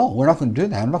God said, no, we're not going to do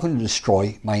that. I'm not going to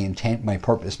destroy my intent, my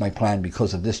purpose, my plan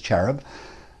because of this cherub,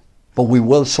 but we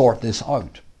will sort this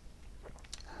out.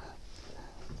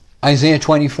 Isaiah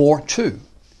 24:2.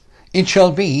 It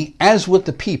shall be as with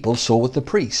the people, so with the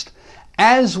priest.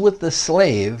 As with the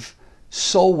slave,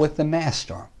 so with the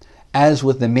master. As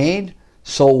with the maid,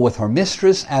 so with her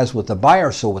mistress. As with the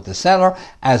buyer, so with the seller.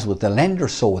 As with the lender,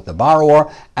 so with the borrower.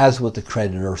 As with the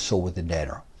creditor, so with the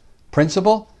debtor.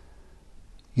 Principle?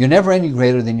 You're never any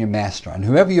greater than your master. And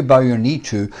whoever you bow your knee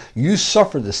to, you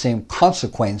suffer the same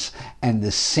consequence and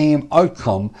the same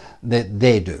outcome that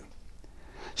they do.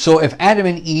 So if Adam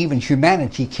and Eve and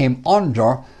humanity came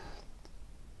under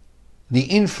the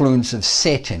influence of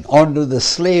Satan, under the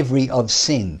slavery of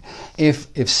sin, if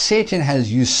Satan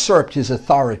has usurped his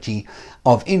authority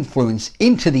of influence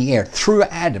into the earth through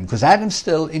Adam, because Adam's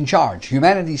still in charge,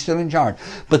 humanity's still in charge,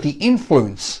 but the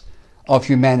influence of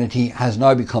humanity has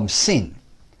now become sin.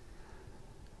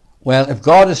 Well, if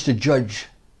God is to judge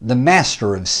the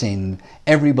master of sin,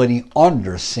 everybody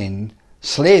under sin,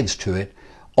 slaves to it,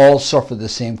 all suffer the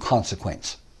same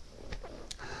consequence.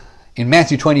 In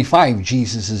Matthew 25,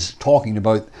 Jesus is talking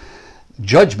about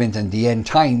judgment and the end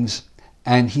times,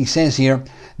 and he says here,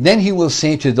 then he will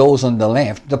say to those on the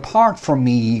left, depart from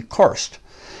me, ye cursed,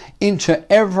 into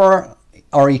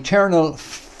eternal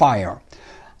fire.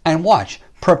 And watch,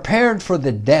 prepared for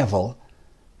the devil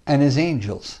and his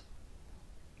angels.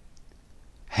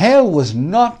 Hell was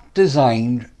not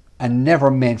designed and never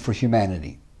meant for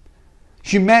humanity.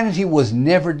 Humanity was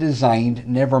never designed,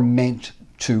 never meant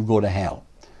to go to hell.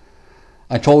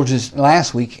 I told you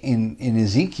last week in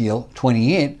Ezekiel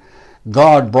 28,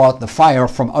 God brought the fire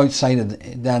from outside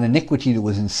of that iniquity that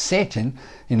was in Satan,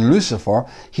 in Lucifer.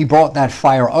 He brought that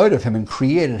fire out of him and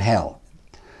created hell.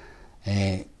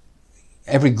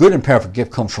 Every good and perfect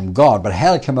gift comes from God, but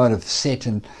hell came out of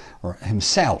Satan or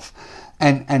himself.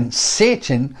 And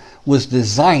Satan was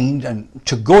designed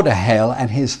to go to hell, and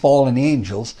his fallen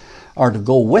angels are to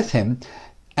go with him.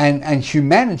 And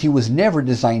humanity was never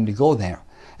designed to go there.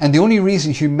 And the only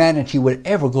reason humanity would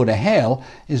ever go to hell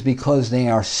is because they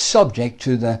are subject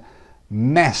to the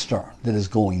master that is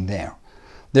going there.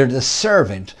 They're the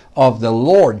servant of the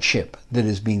lordship that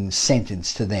is being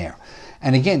sentenced to there.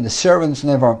 And again, the servant's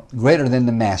never greater than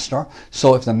the master.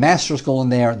 So if the master's going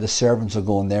there, the servants are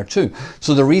going there too.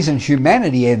 So the reason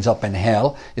humanity ends up in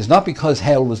hell is not because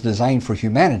hell was designed for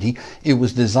humanity. It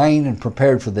was designed and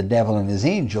prepared for the devil and his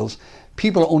angels.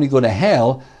 People only go to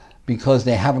hell because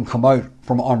they haven't come out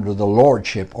from under the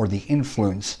lordship or the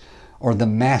influence or the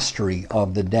mastery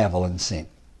of the devil and sin.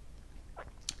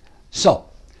 So,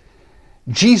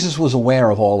 Jesus was aware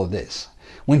of all of this.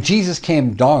 When Jesus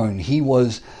came down, he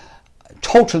was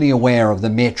totally aware of the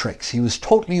matrix. He was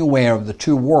totally aware of the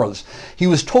two worlds. He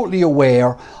was totally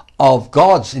aware of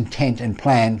God's intent and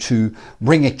plan to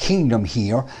bring a kingdom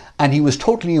here, and he was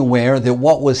totally aware that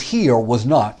what was here was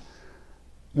not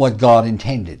what God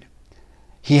intended.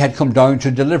 He had come down to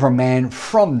deliver man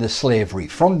from the slavery,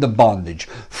 from the bondage,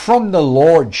 from the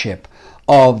lordship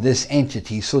of this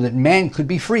entity so that man could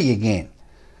be free again.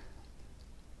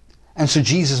 And so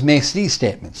Jesus makes these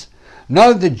statements. Now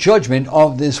is the judgment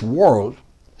of this world,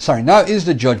 and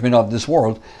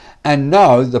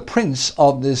now the prince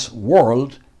of this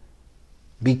world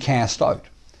be cast out.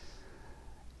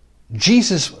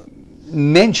 Jesus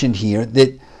mentioned here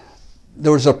that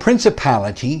there was a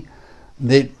principality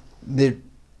that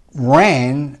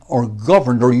ran or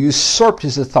governed or usurped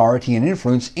his authority and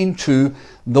influence into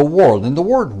the world. And the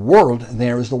word world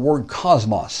there is the word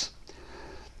cosmos,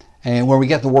 and where we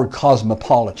get the word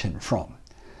cosmopolitan from.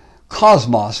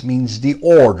 Cosmos means the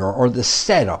order or the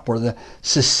setup or the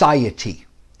society.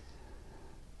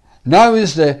 Now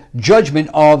is the judgment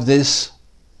of this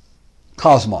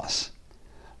cosmos.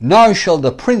 Now shall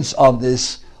the prince of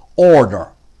this order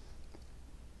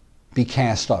be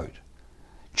cast out.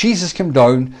 Jesus came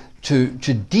down to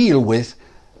deal with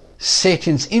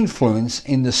Satan's influence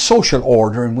in the social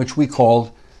order in which we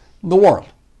call the world.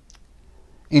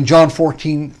 In John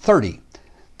 14:30,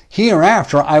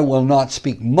 hereafter I will not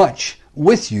speak much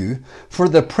with you, for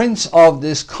the prince of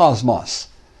this cosmos.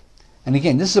 And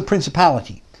again, this is a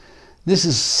principality. This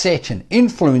is Satan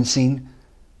influencing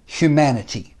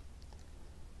humanity,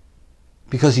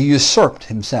 because he usurped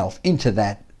himself into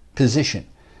that position.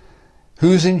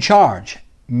 Who's in charge?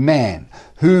 Man.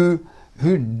 Who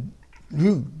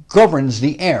governs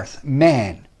the earth?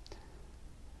 Man.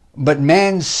 But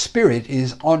man's spirit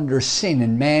is under sin,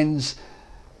 and man's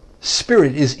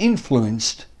spirit is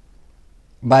influenced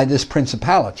by this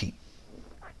principality.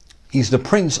 He's the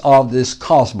prince of this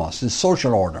cosmos, this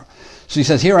social order. So he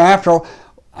says, hereafter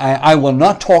I will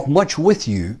not talk much with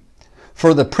you,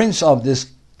 for the prince of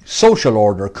this social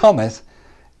order cometh,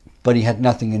 but he had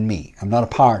nothing in me. I'm not a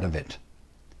part of it.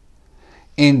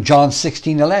 In John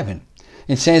 16:11,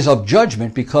 it says of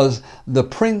judgment, because the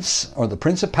prince or the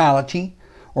principality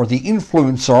or the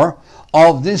influencer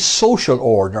of this social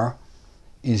order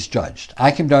is judged.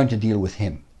 I came down to deal with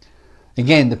him.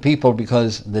 Again,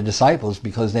 the disciples,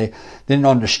 because they didn't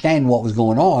understand what was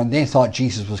going on, they thought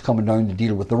Jesus was coming down to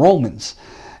deal with the Romans.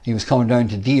 He was coming down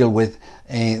to deal with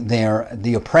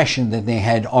the oppression that they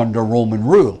had under Roman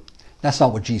rule. That's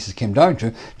not what Jesus came down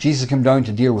to. Jesus came down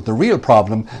to deal with the real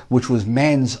problem, which was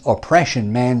man's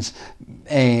oppression, man's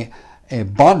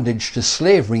bondage to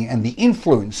slavery, and the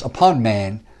influence upon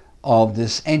man of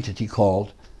this entity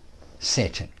called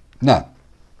Satan. Now,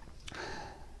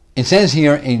 it says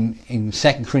here in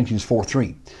 2 Corinthians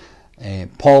 4:3,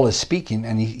 Paul is speaking,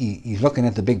 and he's looking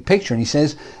at the big picture, and he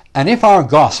says, and if our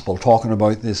gospel, talking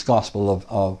about this gospel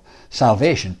of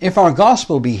salvation, if our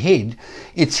gospel be hid,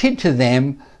 it's hid to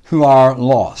them who are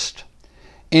lost,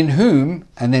 in whom,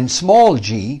 and then small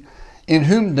g, in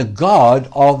whom the God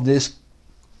of this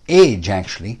age,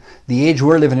 actually, the age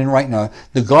we're living in right now,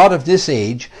 the God of this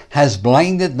age has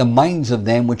blinded the minds of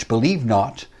them which believe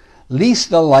not, lest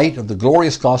the light of the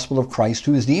glorious gospel of Christ,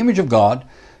 who is the image of God,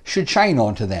 should shine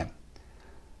unto them.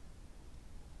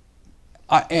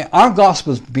 Our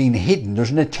gospel is being hidden.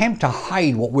 There's an attempt to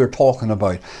hide what we're talking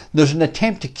about. There's an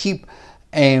attempt to keep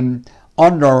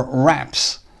under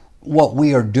wraps what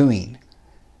we are doing.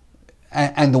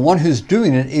 And the one who's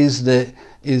doing it is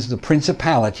the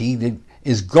principality that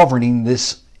is governing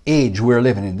this age we're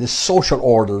living in, this social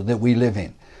order that we live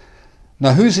in.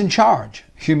 Now, who's in charge?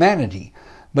 Humanity.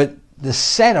 But the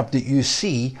setup that you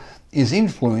see is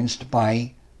influenced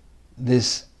by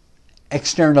this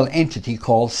external entity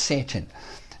called Satan.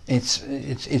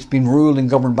 It's been ruled and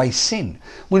governed by sin.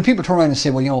 When people turn around and say,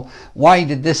 well, why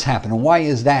did this happen, and why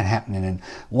is that happening, and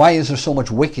why is there so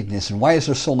much wickedness, and why is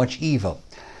there so much evil?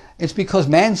 It's because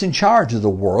man's in charge of the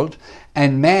world,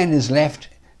 and man is left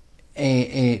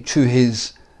to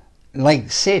his,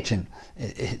 like Satan,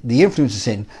 the influence of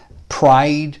Satan,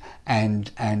 pride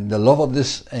and the love of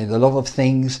this, the love of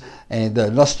things, the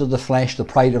lust of the flesh, the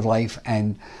pride of life,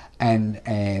 and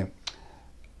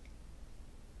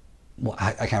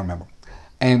I can't remember.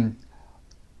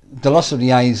 The lust of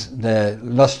the eyes, the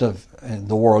lust of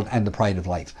the world, and the pride of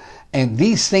life. And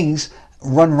these things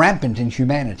run rampant in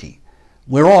humanity.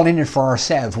 We're all in it for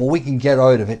ourselves. Well, we can get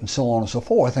out of it, and so on and so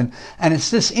forth. And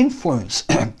it's this influence.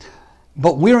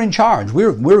 But we're in charge.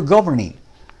 We're governing.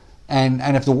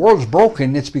 And if the world's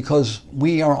broken, it's because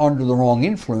we are under the wrong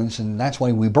influence, and that's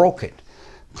why we broke it.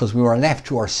 Because we were left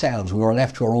to ourselves. We were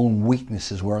left to our own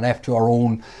weaknesses. We were left to our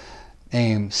own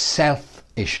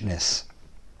selfishness.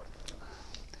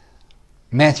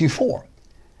 Matthew 4.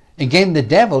 Again, the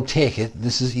devil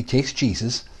he takes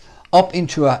Jesus up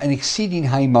into an exceeding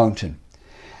high mountain.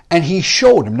 And he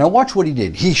showed him, now watch what he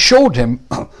did. He showed him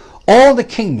all the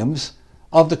kingdoms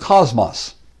of the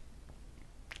cosmos.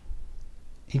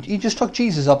 He just took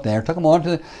Jesus up there, took him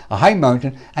onto a high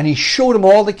mountain, and he showed him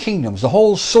all the kingdoms, the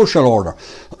whole social order,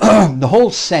 the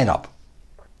whole setup.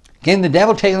 Again, the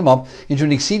devil taking him up into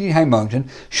an exceeding high mountain,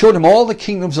 showed him all the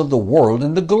kingdoms of the world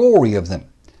and the glory of them.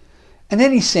 And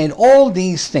then he said, all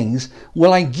these things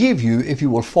will I give you if you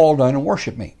will fall down and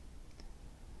worship me.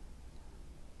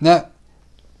 Now,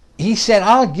 he said,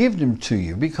 I'll give them to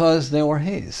you because they were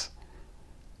his.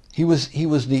 He was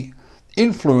the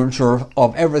influencer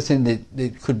of everything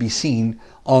that could be seen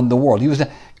on the world. He was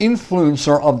the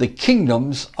influencer of the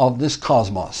kingdoms of this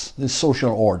cosmos, this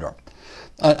social order.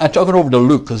 I took it over to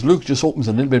Luke, because Luke just opens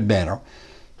a little bit better.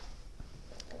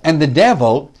 And the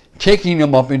devil, taking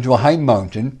him up into a high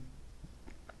mountain,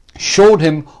 showed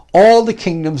him all the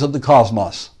kingdoms of the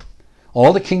cosmos,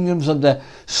 all the kingdoms of the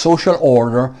social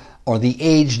order, or the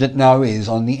age that now is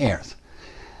on the earth.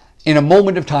 in a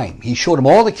moment of time. He showed him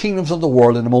all the kingdoms of the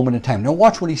world in a moment of time. Now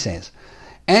watch what he says.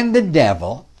 And the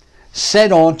devil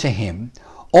said unto him,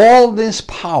 all this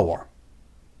power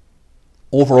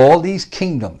over all these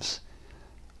kingdoms,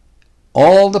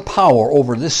 all the power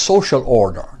over this social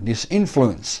order, this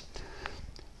influence.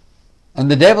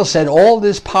 And the devil said, all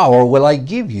this power will I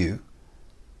give you,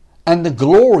 and the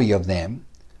glory of them,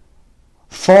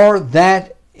 for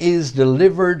that is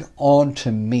delivered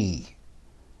unto me,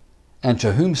 and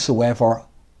to whomsoever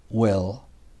will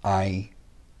I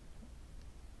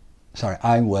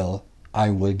will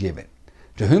give it.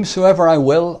 To whomsoever I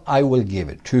will give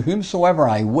it. To whomsoever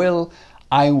I will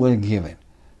give it.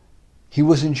 He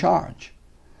was in charge.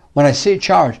 When I say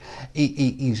charge,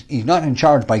 he's not in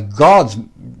charge by God's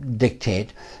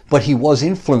dictate, but he was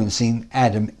influencing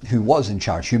Adam, who was in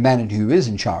charge, humanity, who is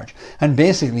in charge. And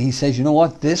basically he says, you know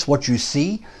what, what you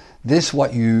see,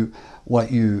 what you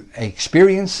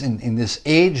experience in this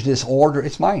age, this order,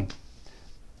 it's mine.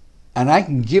 And I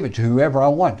can give it to whoever I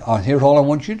want. Here's all I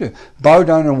want you to do. Bow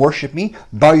down and worship me.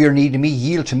 Bow your knee to me.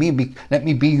 Yield to me. Let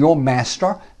me be your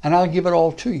master. And I'll give it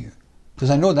all to you. Because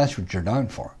I know that's what you're down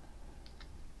for.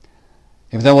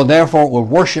 If thou will therefore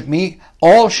worship me,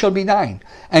 all shall be thine.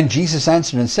 And Jesus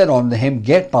answered and said unto him,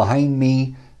 get behind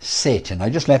me, Satan. I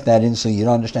just left that in so you'd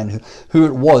understand who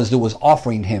it was that was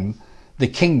offering him the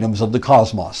kingdoms of the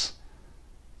cosmos.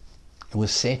 It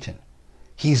was Satan.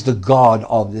 He's the god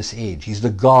of this age. He's the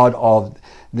god of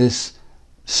this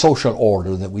social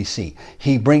order that we see.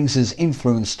 He brings his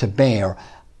influence to bear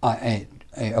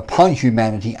upon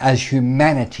humanity as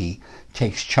humanity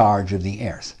takes charge of the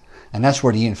earth. And that's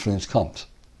where the influence comes.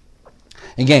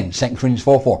 Again, 2 Corinthians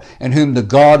 4:4, in whom the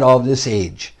God of this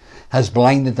age has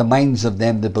blinded the minds of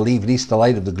them that believe, lest the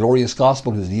light of the glorious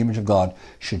gospel, who is the image of God,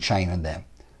 should shine on them.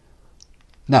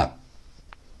 Now,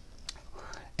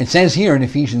 it says here in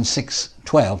Ephesians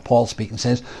 6:12, Paul speaking,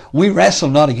 says, we wrestle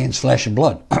not against flesh and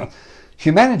blood.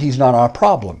 Humanity is not our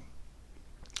problem.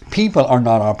 People are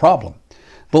not our problem.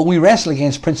 But we wrestle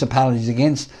against principalities,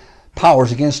 against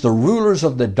powers, against the rulers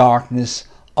of the darkness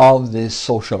of this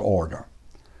social order.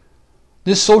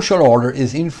 This social order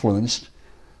is influenced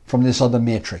from this other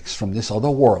matrix, from this other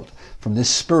world, from this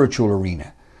spiritual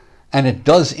arena. And it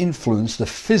does influence the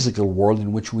physical world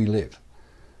in which we live.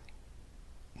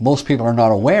 Most people are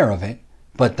not aware of it,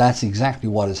 but that's exactly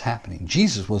what is happening.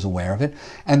 Jesus was aware of it,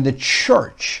 and the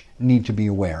church need to be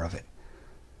aware of it.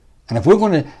 And if we're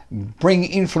going to bring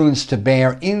influence to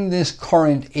bear in this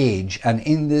current age and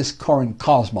in this current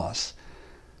cosmos,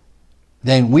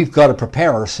 then we've got to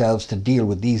prepare ourselves to deal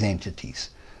with these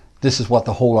entities. This is what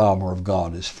the whole armor of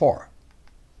God is for.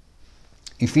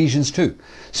 Ephesians 2,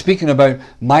 speaking about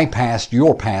my past,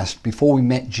 your past, before we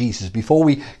met Jesus, before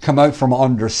we come out from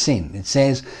under sin. It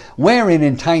says, wherein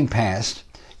in time past,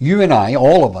 you and I,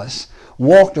 all of us,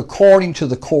 walked according to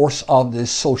the course of this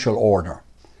social order.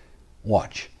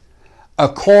 Watch.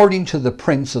 According to the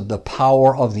prince of the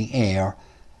power of the air,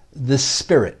 the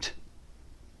spirit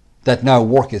that now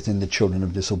worketh in the children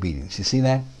of disobedience. You see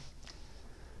that?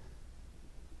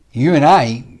 You and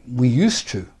I, we used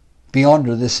to be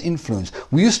under this influence.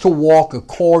 We used to walk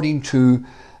according to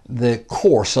the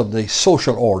course of the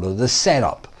social order, the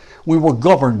setup. We were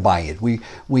governed by it. We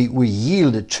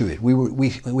yielded to it.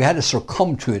 We had to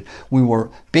succumb to it. We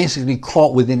were basically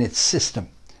caught within its system.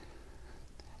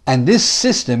 And this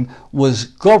system was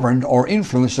governed or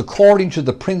influenced according to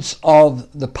the prince of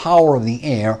the power of the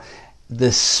air,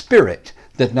 the spirit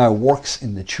that now works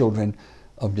in the children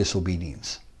of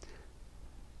disobedience.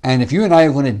 And if you and I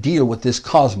are going to deal with this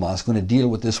cosmos, going to deal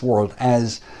with this world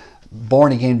as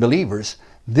born-again believers,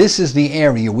 this is the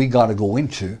area we got to go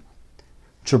into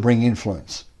to bring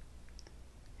influence.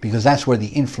 Because that's where the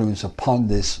influence upon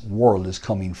this world is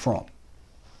coming from.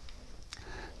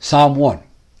 Psalm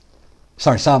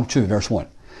 2, verse 1.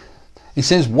 It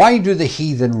says, why do the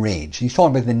heathen rage? He's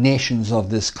talking about the nations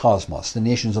of this cosmos, the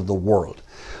nations of the world.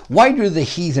 Why do the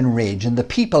heathen rage and the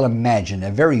people imagine a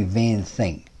very vain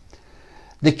thing?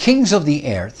 The kings of the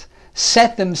earth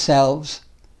set themselves,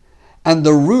 and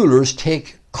the rulers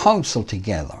take counsel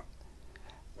together.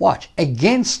 Watch,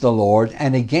 against the Lord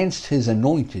and against his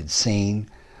anointed, saying,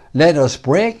 let us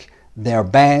break their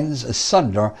bands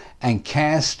asunder and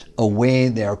cast away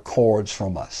their cords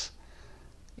from us.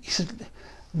 He said,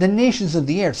 the nations of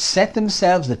the earth set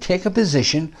themselves to take a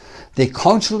position, they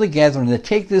counsel together and they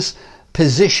take this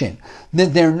position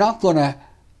that they're not going to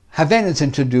have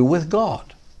anything to do with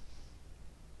God.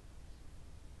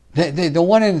 They don't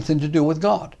want anything to do with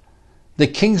God. The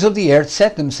kings of the earth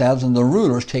set themselves and the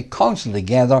rulers take counsel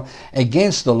together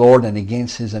against the Lord and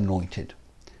against his anointed.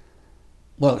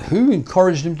 Well, who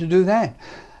encouraged them to do that?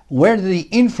 where did the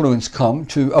influence come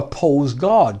to oppose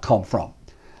God come from?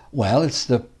 Well, it's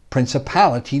the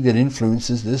principality that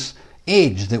influences this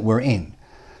age that we're in,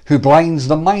 who blinds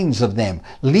the minds of them,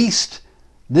 lest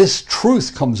this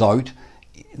truth comes out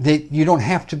that you don't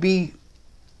have to be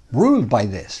ruled by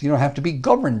this. You don't have to be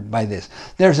governed by this.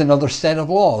 There's another set of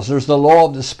laws. There's the law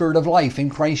of the Spirit of life in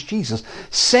Christ Jesus.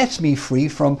 Sets me free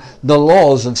from the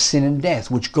laws of sin and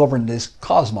death which govern this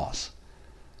cosmos.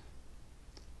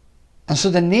 And so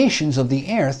the nations of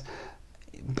the earth,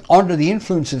 under the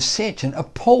influence of Satan,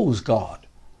 oppose God.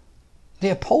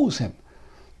 They oppose him.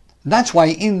 That's why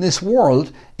in this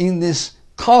world, in this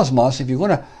cosmos, if you're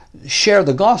going to share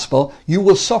the gospel, you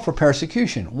will suffer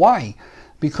persecution. Why?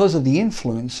 Because of the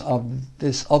influence of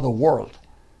this other world.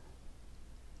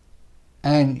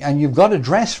 And you've got to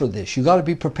dress for this. You've got to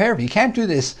be prepared. You can't do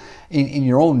this in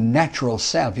your own natural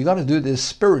self. You've got to do this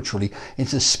spiritually.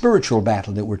 It's a spiritual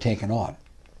battle that we're taking on.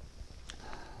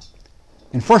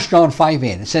 In 1 John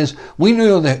 5:8 it says, we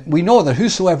know that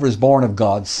whosoever is born of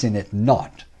God sinneth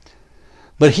not.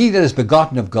 But he that is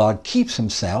begotten of God keeps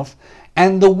himself,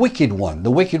 and the wicked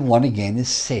one again is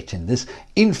Satan, this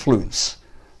influence,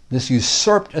 this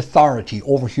usurped authority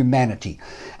over humanity.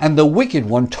 And the wicked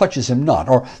one touches him not.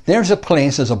 Or there's a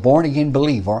place as a born-again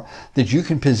believer that you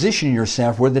can position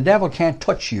yourself where the devil can't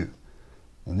touch you.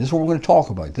 And this is what we're going to talk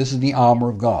about. This is the armor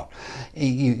of God.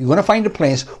 You're going to find a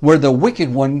place where the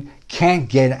wicked one can't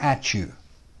get at you.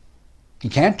 He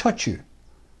can't touch you.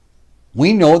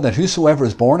 We know that whosoever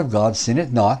is born of God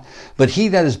sinneth not, but he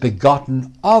that is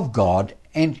begotten of God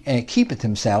and keepeth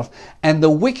himself, and the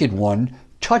wicked one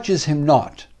touches him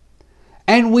not.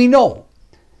 And we know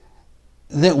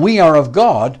that we are of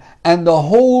God, and the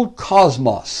whole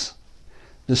cosmos,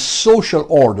 the social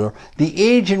order, the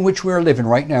age in which we are living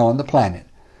right now on the planet,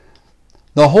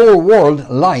 the whole world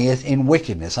lieth in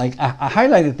wickedness. I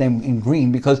highlighted them in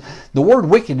green because the word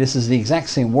wickedness is the exact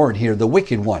same word here, the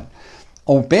wicked one.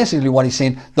 Or basically what he's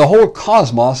saying, the whole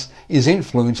cosmos is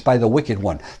influenced by the wicked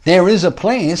one. There is a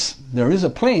place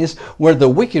where the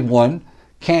wicked one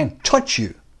can't touch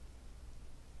you.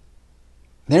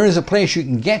 There is a place you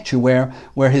can get to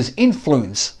where his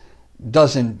influence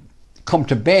doesn't come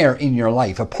to bear in your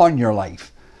life, upon your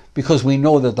life, because we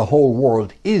know that the whole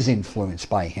world is influenced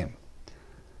by him.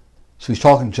 So he's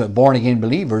talking to born-again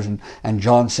believers, and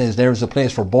John says there is a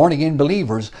place for born-again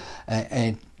believers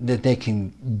that they can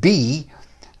be,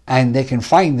 and they can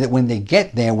find that when they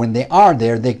get there, when they are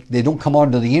there, they don't come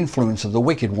under the influence of the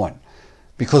wicked one,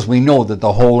 because we know that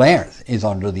the whole earth is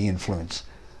under the influence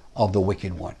of the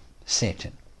wicked one,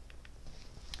 Satan.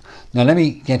 Now let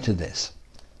me get to this,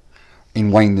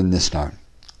 in winding this down.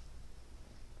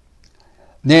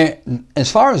 There,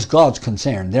 as far as God's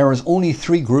concerned, there is only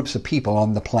three groups of people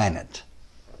on the planet.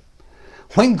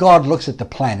 When God looks at the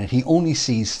planet, he only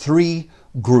sees three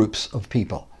groups of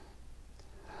people.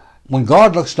 When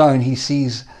God looks down, he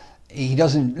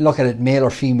doesn't look at it male or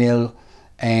female,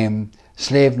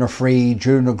 slave nor free,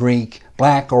 Jew nor Greek,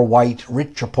 black or white,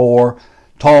 rich or poor,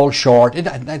 tall, short.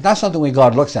 That's not the way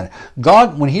God looks at it.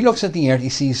 God, when he looks at the earth, he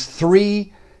sees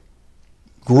three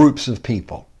groups of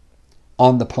people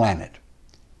on the planet.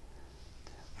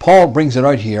 Paul brings it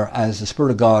out here as the Spirit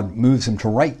of God moves him to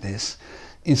write this.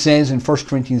 It says in 1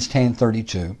 Corinthians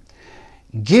 10:32,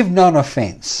 give none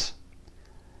offense,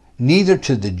 neither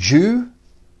to the Jew,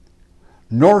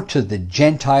 nor to the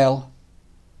Gentile,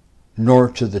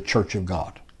 nor to the church of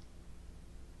God.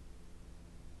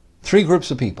 Three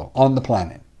groups of people on the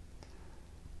planet.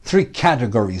 Three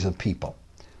categories of people.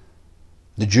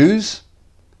 The Jews,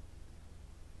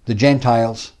 the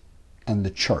Gentiles, and the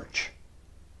church.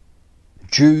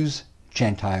 Jews,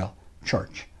 Gentile,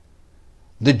 church.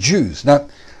 The Jews. Now,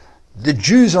 the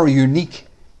Jews are a unique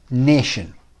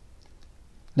nation.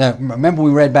 Now, remember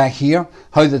we read back here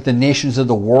how that the nations of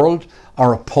the world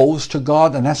are opposed to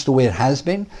God, and that's the way it has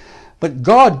been. But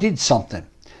God did something.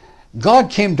 God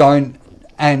came down,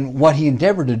 and what he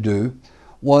endeavored to do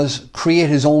was create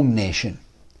his own nation.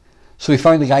 So he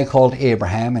found a guy called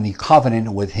Abraham, and he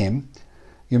covenanted with him.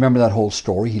 You remember that whole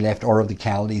story. He left Ur of the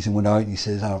Chaldees and went out, and he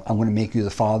says, I'm going to make you the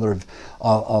father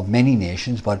of many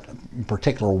nations, but in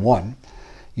particular one.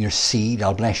 Your seed,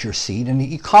 I'll bless your seed. And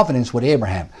he covenants with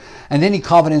Abraham. And then he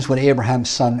covenants with Abraham's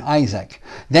son Isaac.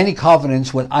 Then he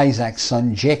covenants with Isaac's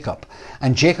son Jacob.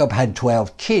 And Jacob had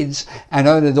 12 kids, and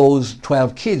out of those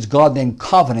 12 kids, God then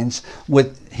covenants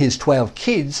with his 12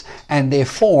 kids, and they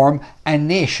form a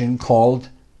nation called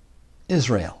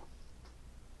Israel.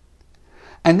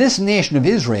 And this nation of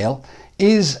Israel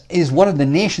is one of the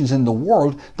nations in the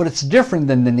world, but it's different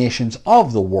than the nations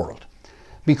of the world.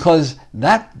 Because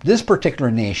this particular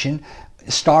nation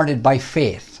started by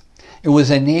faith. It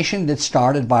was a nation that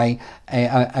started by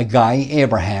a guy,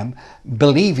 Abraham,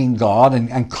 believing God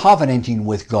and covenanting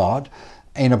with God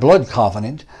in a blood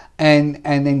covenant, and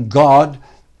then God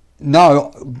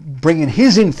now bringing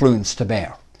his influence to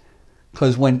bear.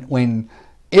 Because when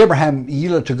Abraham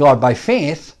yielded to God by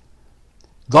faith,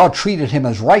 God treated him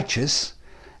as righteous,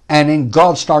 and then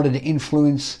God started to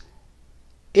influence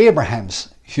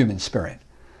Abraham's human spirit,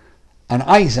 and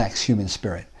Isaac's human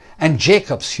spirit, and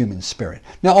Jacob's human spirit.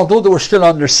 Now, although they were still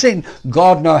under sin,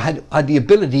 God now had the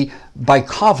ability by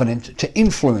covenant to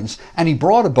influence, and he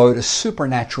brought about a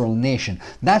supernatural nation.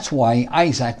 That's why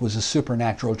Isaac was a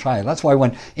supernatural child. That's why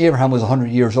when Abraham was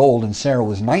 100 years old and Sarah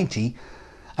was 90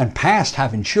 and past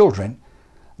having children,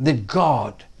 that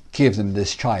God gave them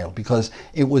this child, because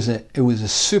it was a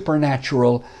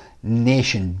supernatural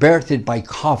nation birthed by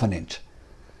covenant.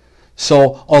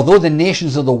 So although the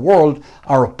nations of the world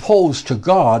are opposed to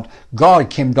God,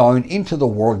 God came down into the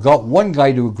world, got one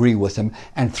guy to agree with him,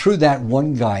 and through that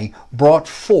one guy brought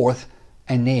forth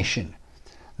a nation.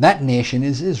 That nation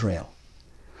is Israel.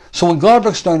 So when God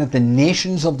looks down at the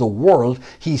nations of the world,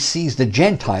 he sees the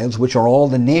Gentiles, which are all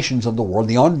the nations of the world,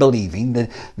 the unbelieving,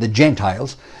 the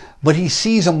Gentiles. But he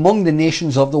sees among the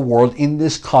nations of the world in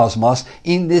this cosmos,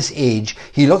 in this age,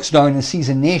 he looks down and sees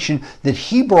a nation that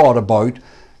he brought about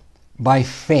by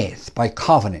faith, by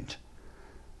covenant,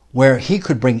 where he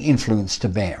could bring influence to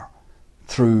bear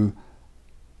through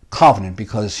covenant,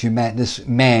 because this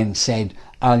man said,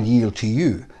 I'll yield to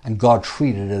you, and God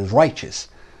treated it as righteous.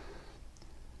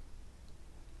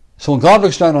 So when God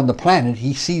looks down on the planet,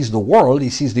 he sees the world, he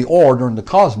sees the order in the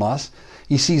cosmos,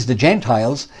 he sees the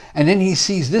Gentiles, and then he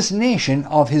sees this nation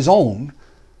of his own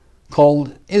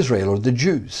called Israel, or the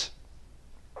Jews.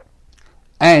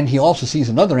 And he also sees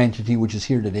another entity which is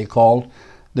here today called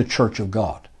the Church of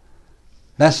God.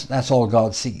 That's all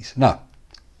God sees. Now,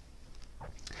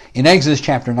 in Exodus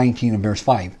chapter 19 and verse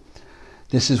 5,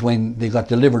 this is when they got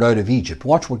delivered out of Egypt.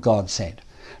 Watch what God said.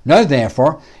 Now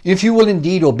therefore, if you will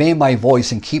indeed obey my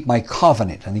voice and keep my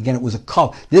covenant. And again, it was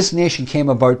this nation came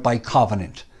about by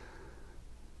covenant.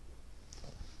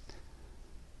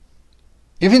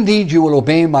 If indeed you will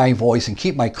obey my voice and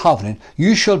keep my covenant,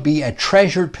 you shall be a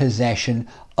treasured possession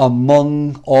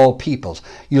among all peoples.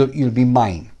 You'll be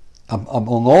mine.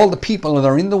 Among all the people that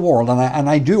are in the world, and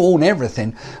I do own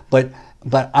everything, but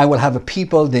I will have a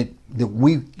people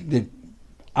that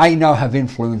I now have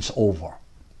influence over.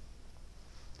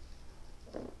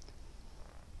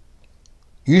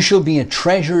 You shall be a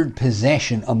treasured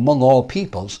possession among all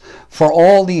peoples, for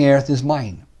all the earth is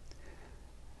mine.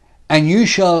 And you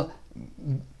shall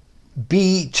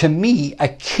be to me a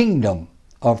kingdom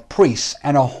of priests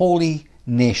and a holy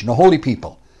nation, a holy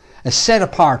people, a set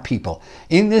apart people.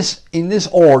 In this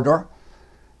order,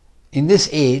 in this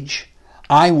age,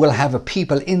 I will have a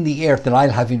people in the earth that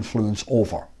I'll have influence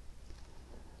over.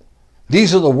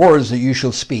 These are the words that you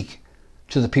shall speak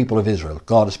to the people of Israel.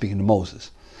 God is speaking to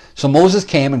Moses. So Moses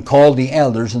came and called the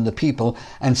elders and the people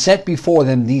and set before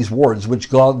them these words which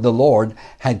God the Lord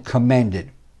had commanded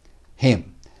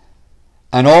him.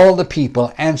 And all the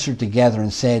people answered together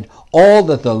and said, all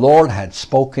that the Lord had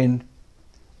spoken,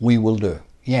 we will do.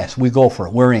 Yes, we go for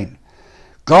it. We're in.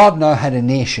 God now had a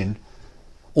nation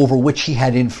over which he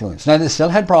had influence. Now they still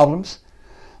had problems.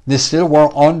 They still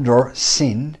were under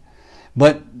sin,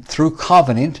 but through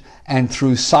covenant and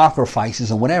through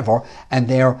sacrifices and whatever, and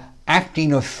their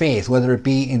acting of faith, whether it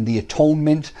be in the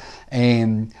atonement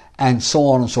and so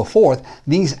on and so forth,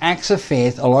 these acts of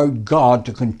faith allowed God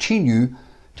to continue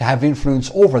to have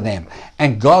influence over them.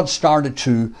 And God started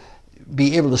to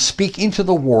be able to speak into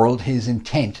the world his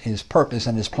intent, his purpose,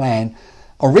 and his plan,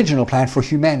 original plan for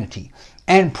humanity,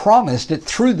 and promised that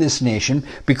through this nation,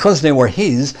 because they were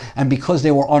his and because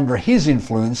they were under his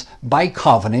influence by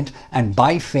covenant and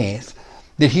by faith,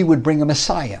 that he would bring a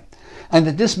Messiah, and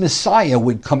that this Messiah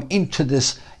would come into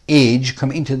this age,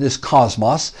 come into this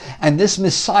cosmos, and this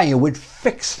Messiah would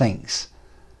fix things.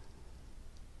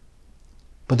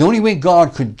 But the only way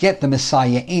God could get the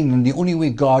Messiah in, and the only way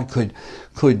God could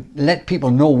let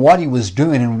people know what he was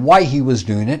doing and why he was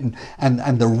doing it,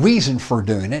 and the reason for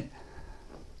doing it,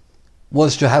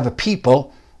 was to have a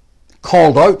people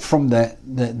called out from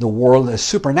the world, a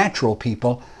supernatural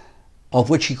people, of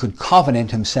which he could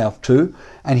covenant himself to.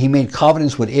 And he made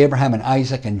covenants with Abraham and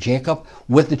Isaac and Jacob,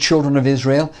 with the children of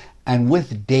Israel, and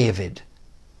with David.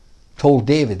 Told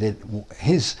David that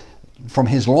from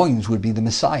his loins would be the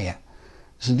Messiah.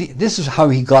 So this is how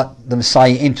he got the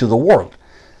Messiah into the world.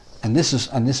 And this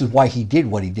is why he did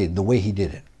what he did, the way he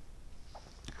did it.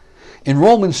 In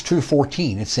Romans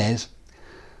 2:14 it says,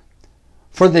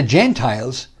 for the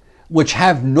Gentiles which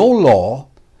have no law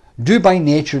do by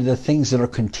nature the things that are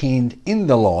contained in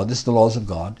the law, this is the laws of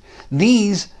God,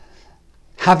 these,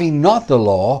 having not the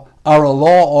law, are a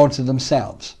law unto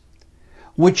themselves,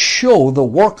 which show the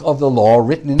work of the law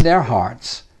written in their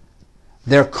hearts,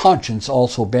 their conscience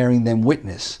also bearing them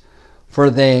witness. For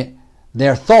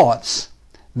their thoughts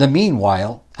the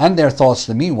meanwhile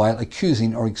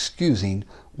accusing or excusing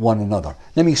one another.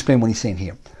 Let me explain what he's saying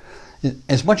here.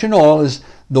 As much and all as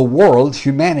the world,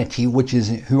 humanity,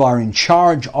 who are in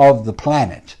charge of the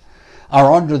planet,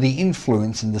 are under the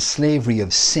influence and the slavery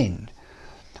of sin,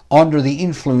 under the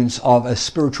influence of a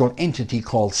spiritual entity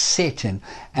called Satan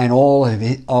and all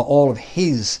of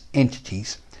his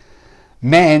entities,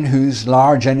 man who's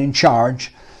large and in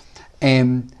charge,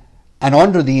 and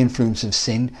under the influence of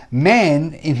sin,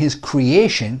 man in his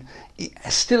creation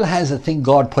still has a thing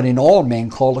God put in all men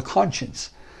called a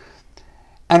conscience.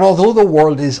 And although the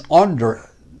world is under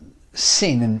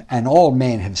sin and all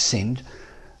men have sinned,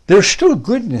 there's still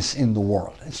goodness in the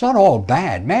world. It's not all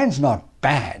bad. Man's not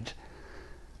bad.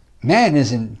 Man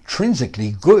is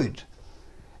intrinsically good.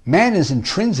 Man is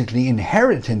intrinsically,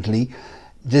 inherently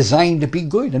designed to be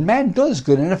good. And man does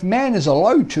good. And if man is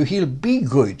allowed to, he'll be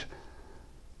good.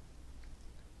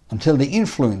 Until the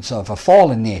influence of a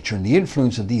fallen nature and the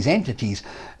influence of these entities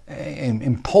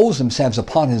impose themselves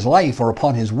upon his life or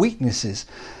upon his weaknesses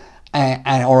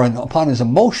or upon his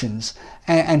emotions,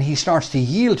 and he starts to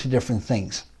yield to different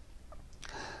things.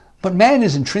 But man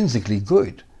is intrinsically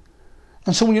good.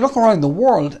 And so when you look around the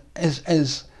world,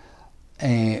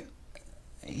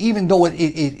 even though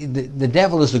the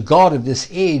devil is the god of this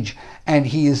age, and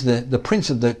he is the prince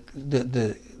of the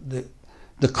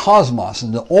cosmos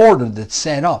and the order that's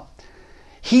set up,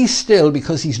 he still,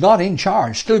 because he's not in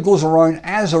charge, still goes around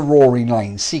as a roaring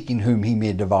lion seeking whom he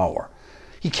may devour.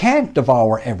 He can't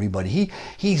devour everybody.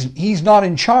 He's not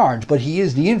in charge, but he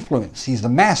is the influence. He's the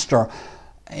master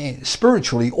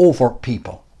spiritually over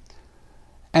people.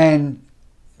 And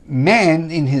man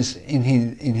in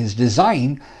his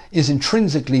design is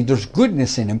intrinsically, there's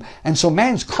goodness in him, and so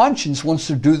man's conscience wants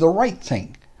to do the right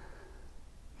thing.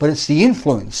 But it's the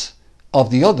influence of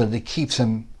the other that keeps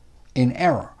him in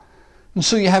error. And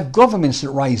so you have governments that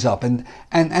rise up and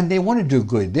they want to do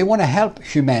good. They want to help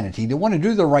humanity. They want to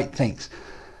do the right things.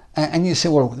 And you say,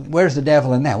 well, where's the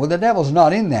devil in that? Well, the devil's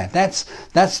not in that. That's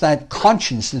that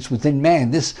conscience that's within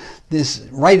man, this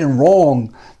right and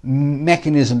wrong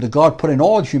mechanism that God put in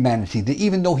all humanity, that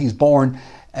even though he's born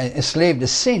a slave to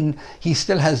sin, he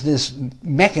still has this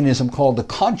mechanism called the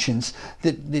conscience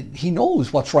that he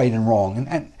knows what's right and wrong.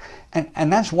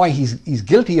 And that's why he's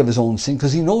guilty of his own sin,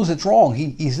 because he knows it's wrong.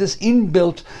 He's this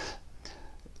inbuilt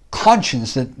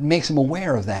conscience that makes him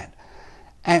aware of that.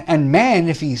 And man,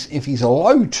 if he's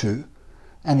allowed to,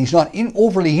 and he's not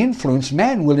overly influenced,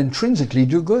 man will intrinsically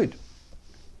do good.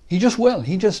 He just will.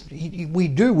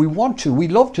 We want to. We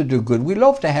love to do good. We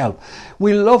love to help.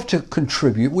 We love to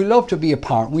contribute. We love to be a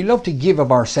part. We love to give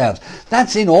of ourselves.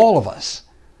 That's in all of us.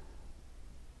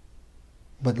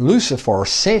 But Lucifer,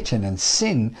 Satan, and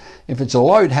sin, if it's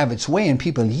allowed to have its way and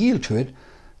people yield to it,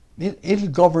 it'll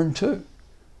govern too.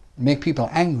 Make people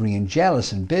angry and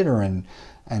jealous and bitter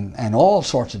and all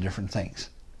sorts of different things.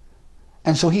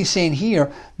 And so he's saying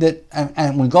here that,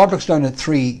 and when God looks down at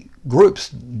three groups,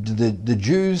 the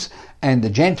Jews and the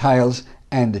Gentiles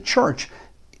and the church,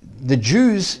 the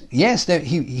Jews, yes,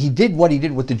 he did what he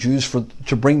did with the Jews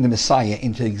to bring the Messiah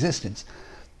into existence.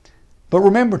 But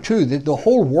remember too that the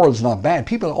whole world's not bad.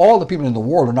 All the people in the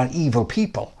world are not evil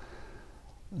people.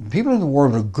 People in the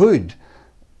world are good,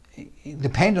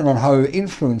 depending on how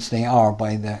influenced they are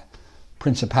by the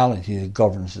principality that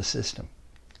governs the system.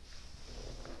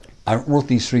 I wrote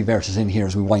these three verses in here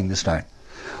as we wind this down.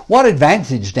 What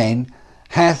advantage then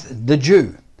hath the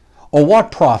Jew? Or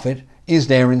what profit is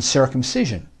there in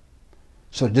circumcision?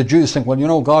 So the Jews think,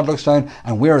 well, God looks down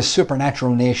and we're a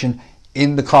supernatural nation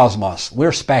in the cosmos.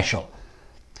 We're special.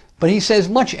 But he says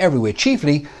much everywhere.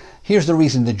 Chiefly, here's the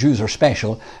reason the Jews are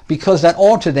special, because that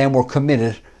unto them were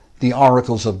committed the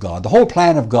oracles of God. The whole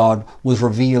plan of God was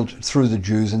revealed through the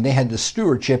Jews, and they had the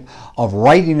stewardship of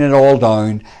writing it all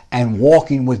down and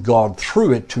walking with God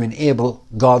through it to enable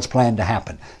God's plan to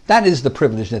happen. That is the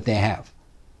privilege that they have.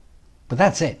 But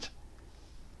that's it.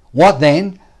 What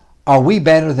then? Are we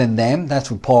better than them?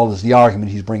 That's what Paul is the argument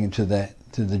he's bringing to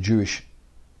the Jewish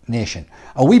nation.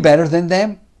 Are we better than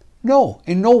them? No,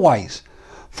 in no wise.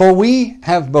 For we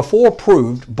have before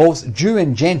proved, both Jew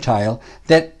and Gentile,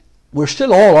 that we're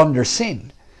still all under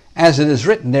sin. As it is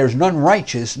written, there's none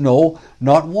righteous, no,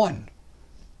 not one.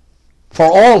 For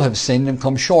all have sinned and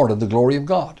come short of the glory of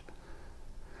God.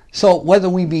 So whether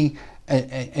we be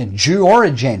a Jew or a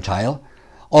Gentile,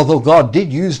 Although God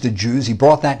did use the Jews, he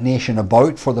brought that nation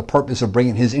about for the purpose of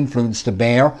bringing his influence to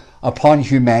bear upon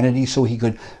humanity so he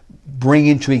could bring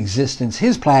into existence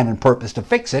his plan and purpose to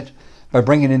fix it by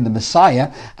bringing in the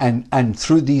Messiah and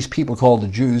through these people called the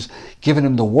Jews, giving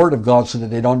them the word of God so that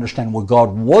they'd understand what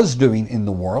God was doing in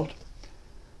the world.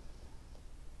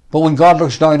 But when God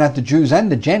looks down at the Jews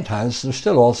and the Gentiles, they're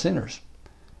still all sinners.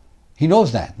 He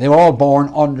knows that. They were all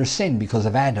born under sin because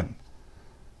of Adam.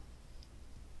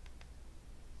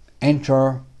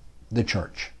 Enter the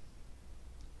church.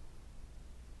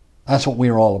 That's what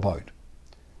we're all about.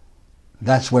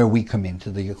 That's where we come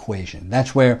into the equation.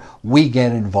 That's where we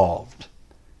get involved.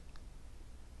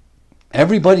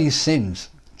 Everybody sins,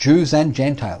 Jews and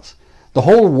Gentiles. The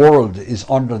whole world is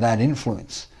under that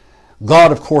influence.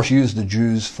 God, of course, used the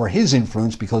Jews for his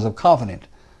influence because of covenant.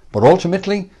 But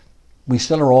ultimately, we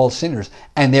still are all sinners.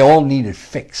 And they all need it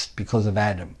fixed because of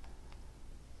Adam.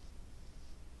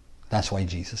 That's why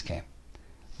Jesus came.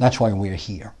 That's why we're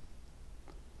here.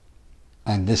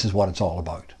 And this is what it's all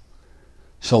about.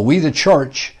 So we, the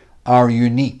church, are a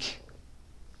unique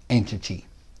entity.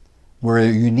 We're a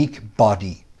unique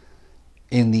body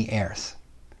in the earth.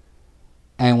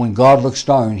 And when God looks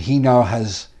down, he now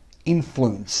has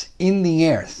influence in the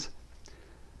earth.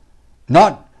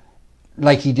 Not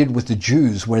like he did with the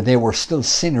Jews, where they were still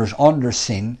sinners under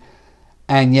sin,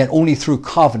 and yet only through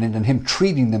covenant and him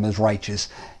treating them as righteous,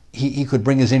 he could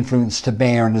bring his influence to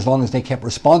bear, and as long as they kept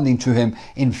responding to him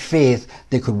in faith,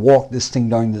 they could walk this thing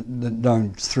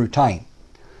down through time.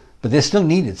 But they still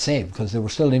needed saved because they were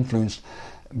still influenced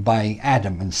by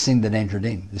Adam and sin that entered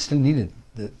in. They still needed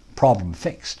the problem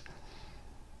fixed.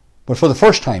 But for the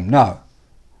first time now,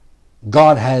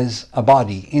 God has a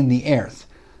body in the earth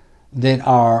that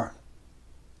are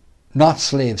not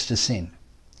slaves to sin.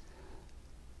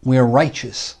 We are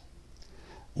righteous.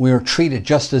 We are treated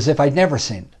just as if I'd never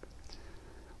sinned.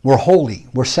 We're holy.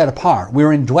 We're set apart.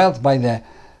 We're indwelt by the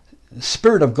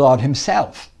Spirit of God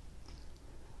himself.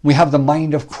 We have the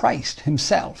mind of Christ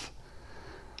himself.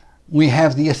 We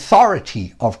have the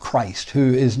authority of Christ,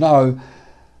 who is now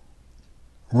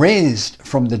raised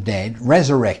from the dead,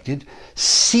 resurrected,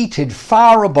 seated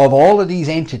far above all of these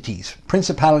entities,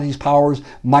 principalities, powers,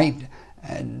 might,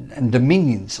 and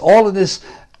dominions, all of this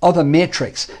other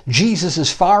matrix. Jesus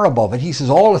is far above it. He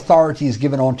says, all authority is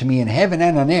given unto me in heaven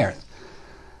and on earth.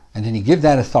 And then he gives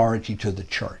that authority to the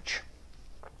church.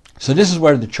 So this is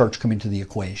where the church come into the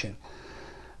equation.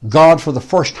 God, for the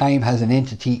first time, has an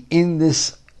entity in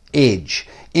this age,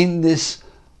 in this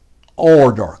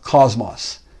order,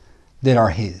 cosmos, that are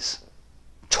his.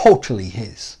 Totally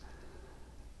his.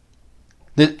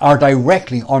 That are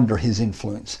directly under his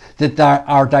influence. That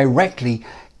are directly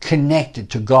connected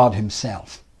to God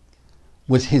himself.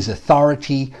 With his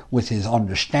authority, with his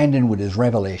understanding, with his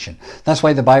revelation. That's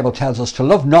why the Bible tells us to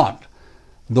love not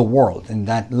the world, and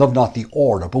that love not the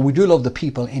order, but we do love the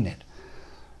people in it.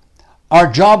 Our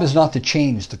job is not to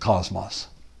change the cosmos.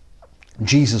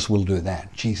 Jesus will do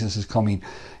that. Jesus is coming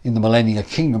in the millennial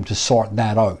kingdom to sort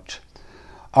that out.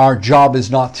 Our job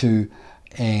is not to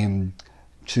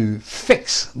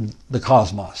fix the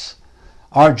cosmos.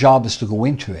 Our job is to go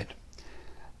into it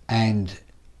and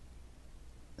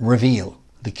reveal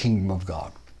the kingdom of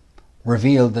God.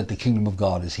 Reveal that the kingdom of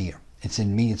God is here. It's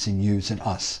in me, it's in you, it's in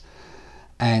us.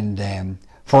 And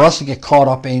for us to get caught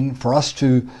up in, for us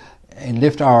to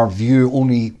lift our view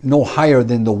only no higher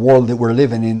than the world that we're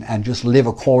living in and just live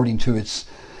according to its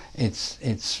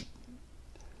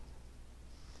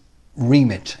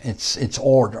remit, its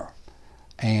order.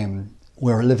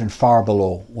 We're living far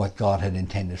below what God had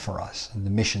intended for us and the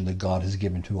mission that God has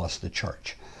given to us, the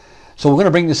church. So we're going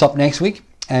to bring this up next week.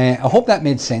 I hope that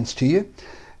made sense to you.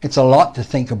 It's a lot to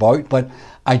think about, but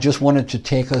I just wanted to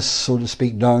take us, so to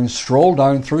speak, stroll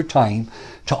down through time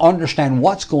to understand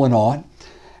what's going on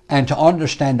and to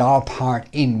understand our part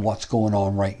in what's going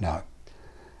on right now.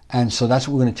 And so that's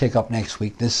what we're going to take up next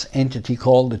week, this entity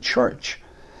called the church,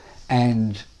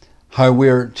 and how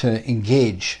we're to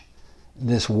engage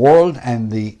this world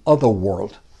and the other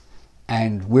world,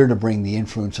 and we're to bring the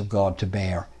influence of God to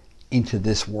bear into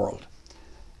this world.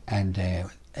 And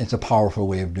it's a powerful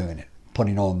way of doing it,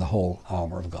 putting on the whole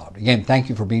armor of God. Again, thank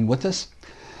you for being with us.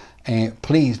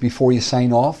 Please, before you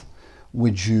sign off,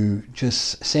 would you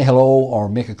just say hello or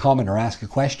make a comment or ask a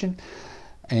question?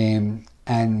 And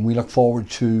we look forward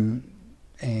to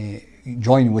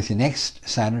joining with you next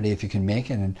Saturday if you can make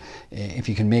it. And if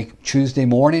you can make Tuesday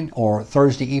morning or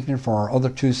Thursday evening for our other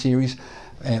two series,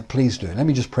 please do. Let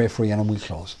me just pray for you and then we'll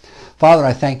close. Father,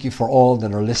 I thank you for all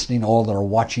that are listening, all that are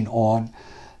watching on.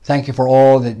 Thank you for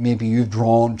all that maybe you've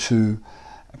drawn to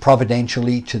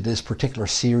providentially to this particular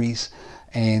series,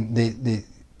 and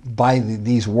by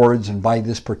these words and by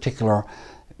this particular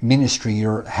ministry,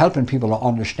 you're helping people to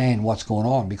understand what's going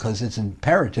on, because it's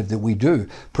imperative that we do,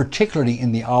 particularly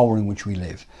in the hour in which we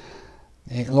live.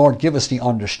 Lord, give us the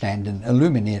understanding,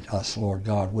 illuminate us, Lord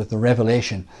God, with the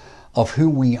revelation of who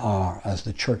we are as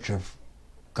the church of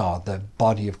God, the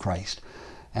body of Christ,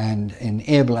 and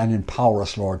enable and empower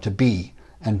us, Lord, to be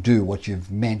and do what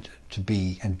you've meant to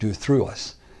be and do through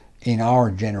us in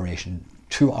our generation,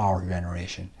 to our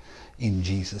generation, in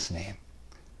Jesus' name.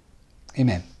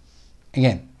 Amen.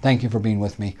 Again, thank you for being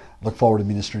with me. Look forward to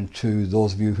ministering to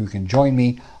those of you who can join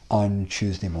me on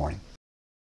Tuesday morning.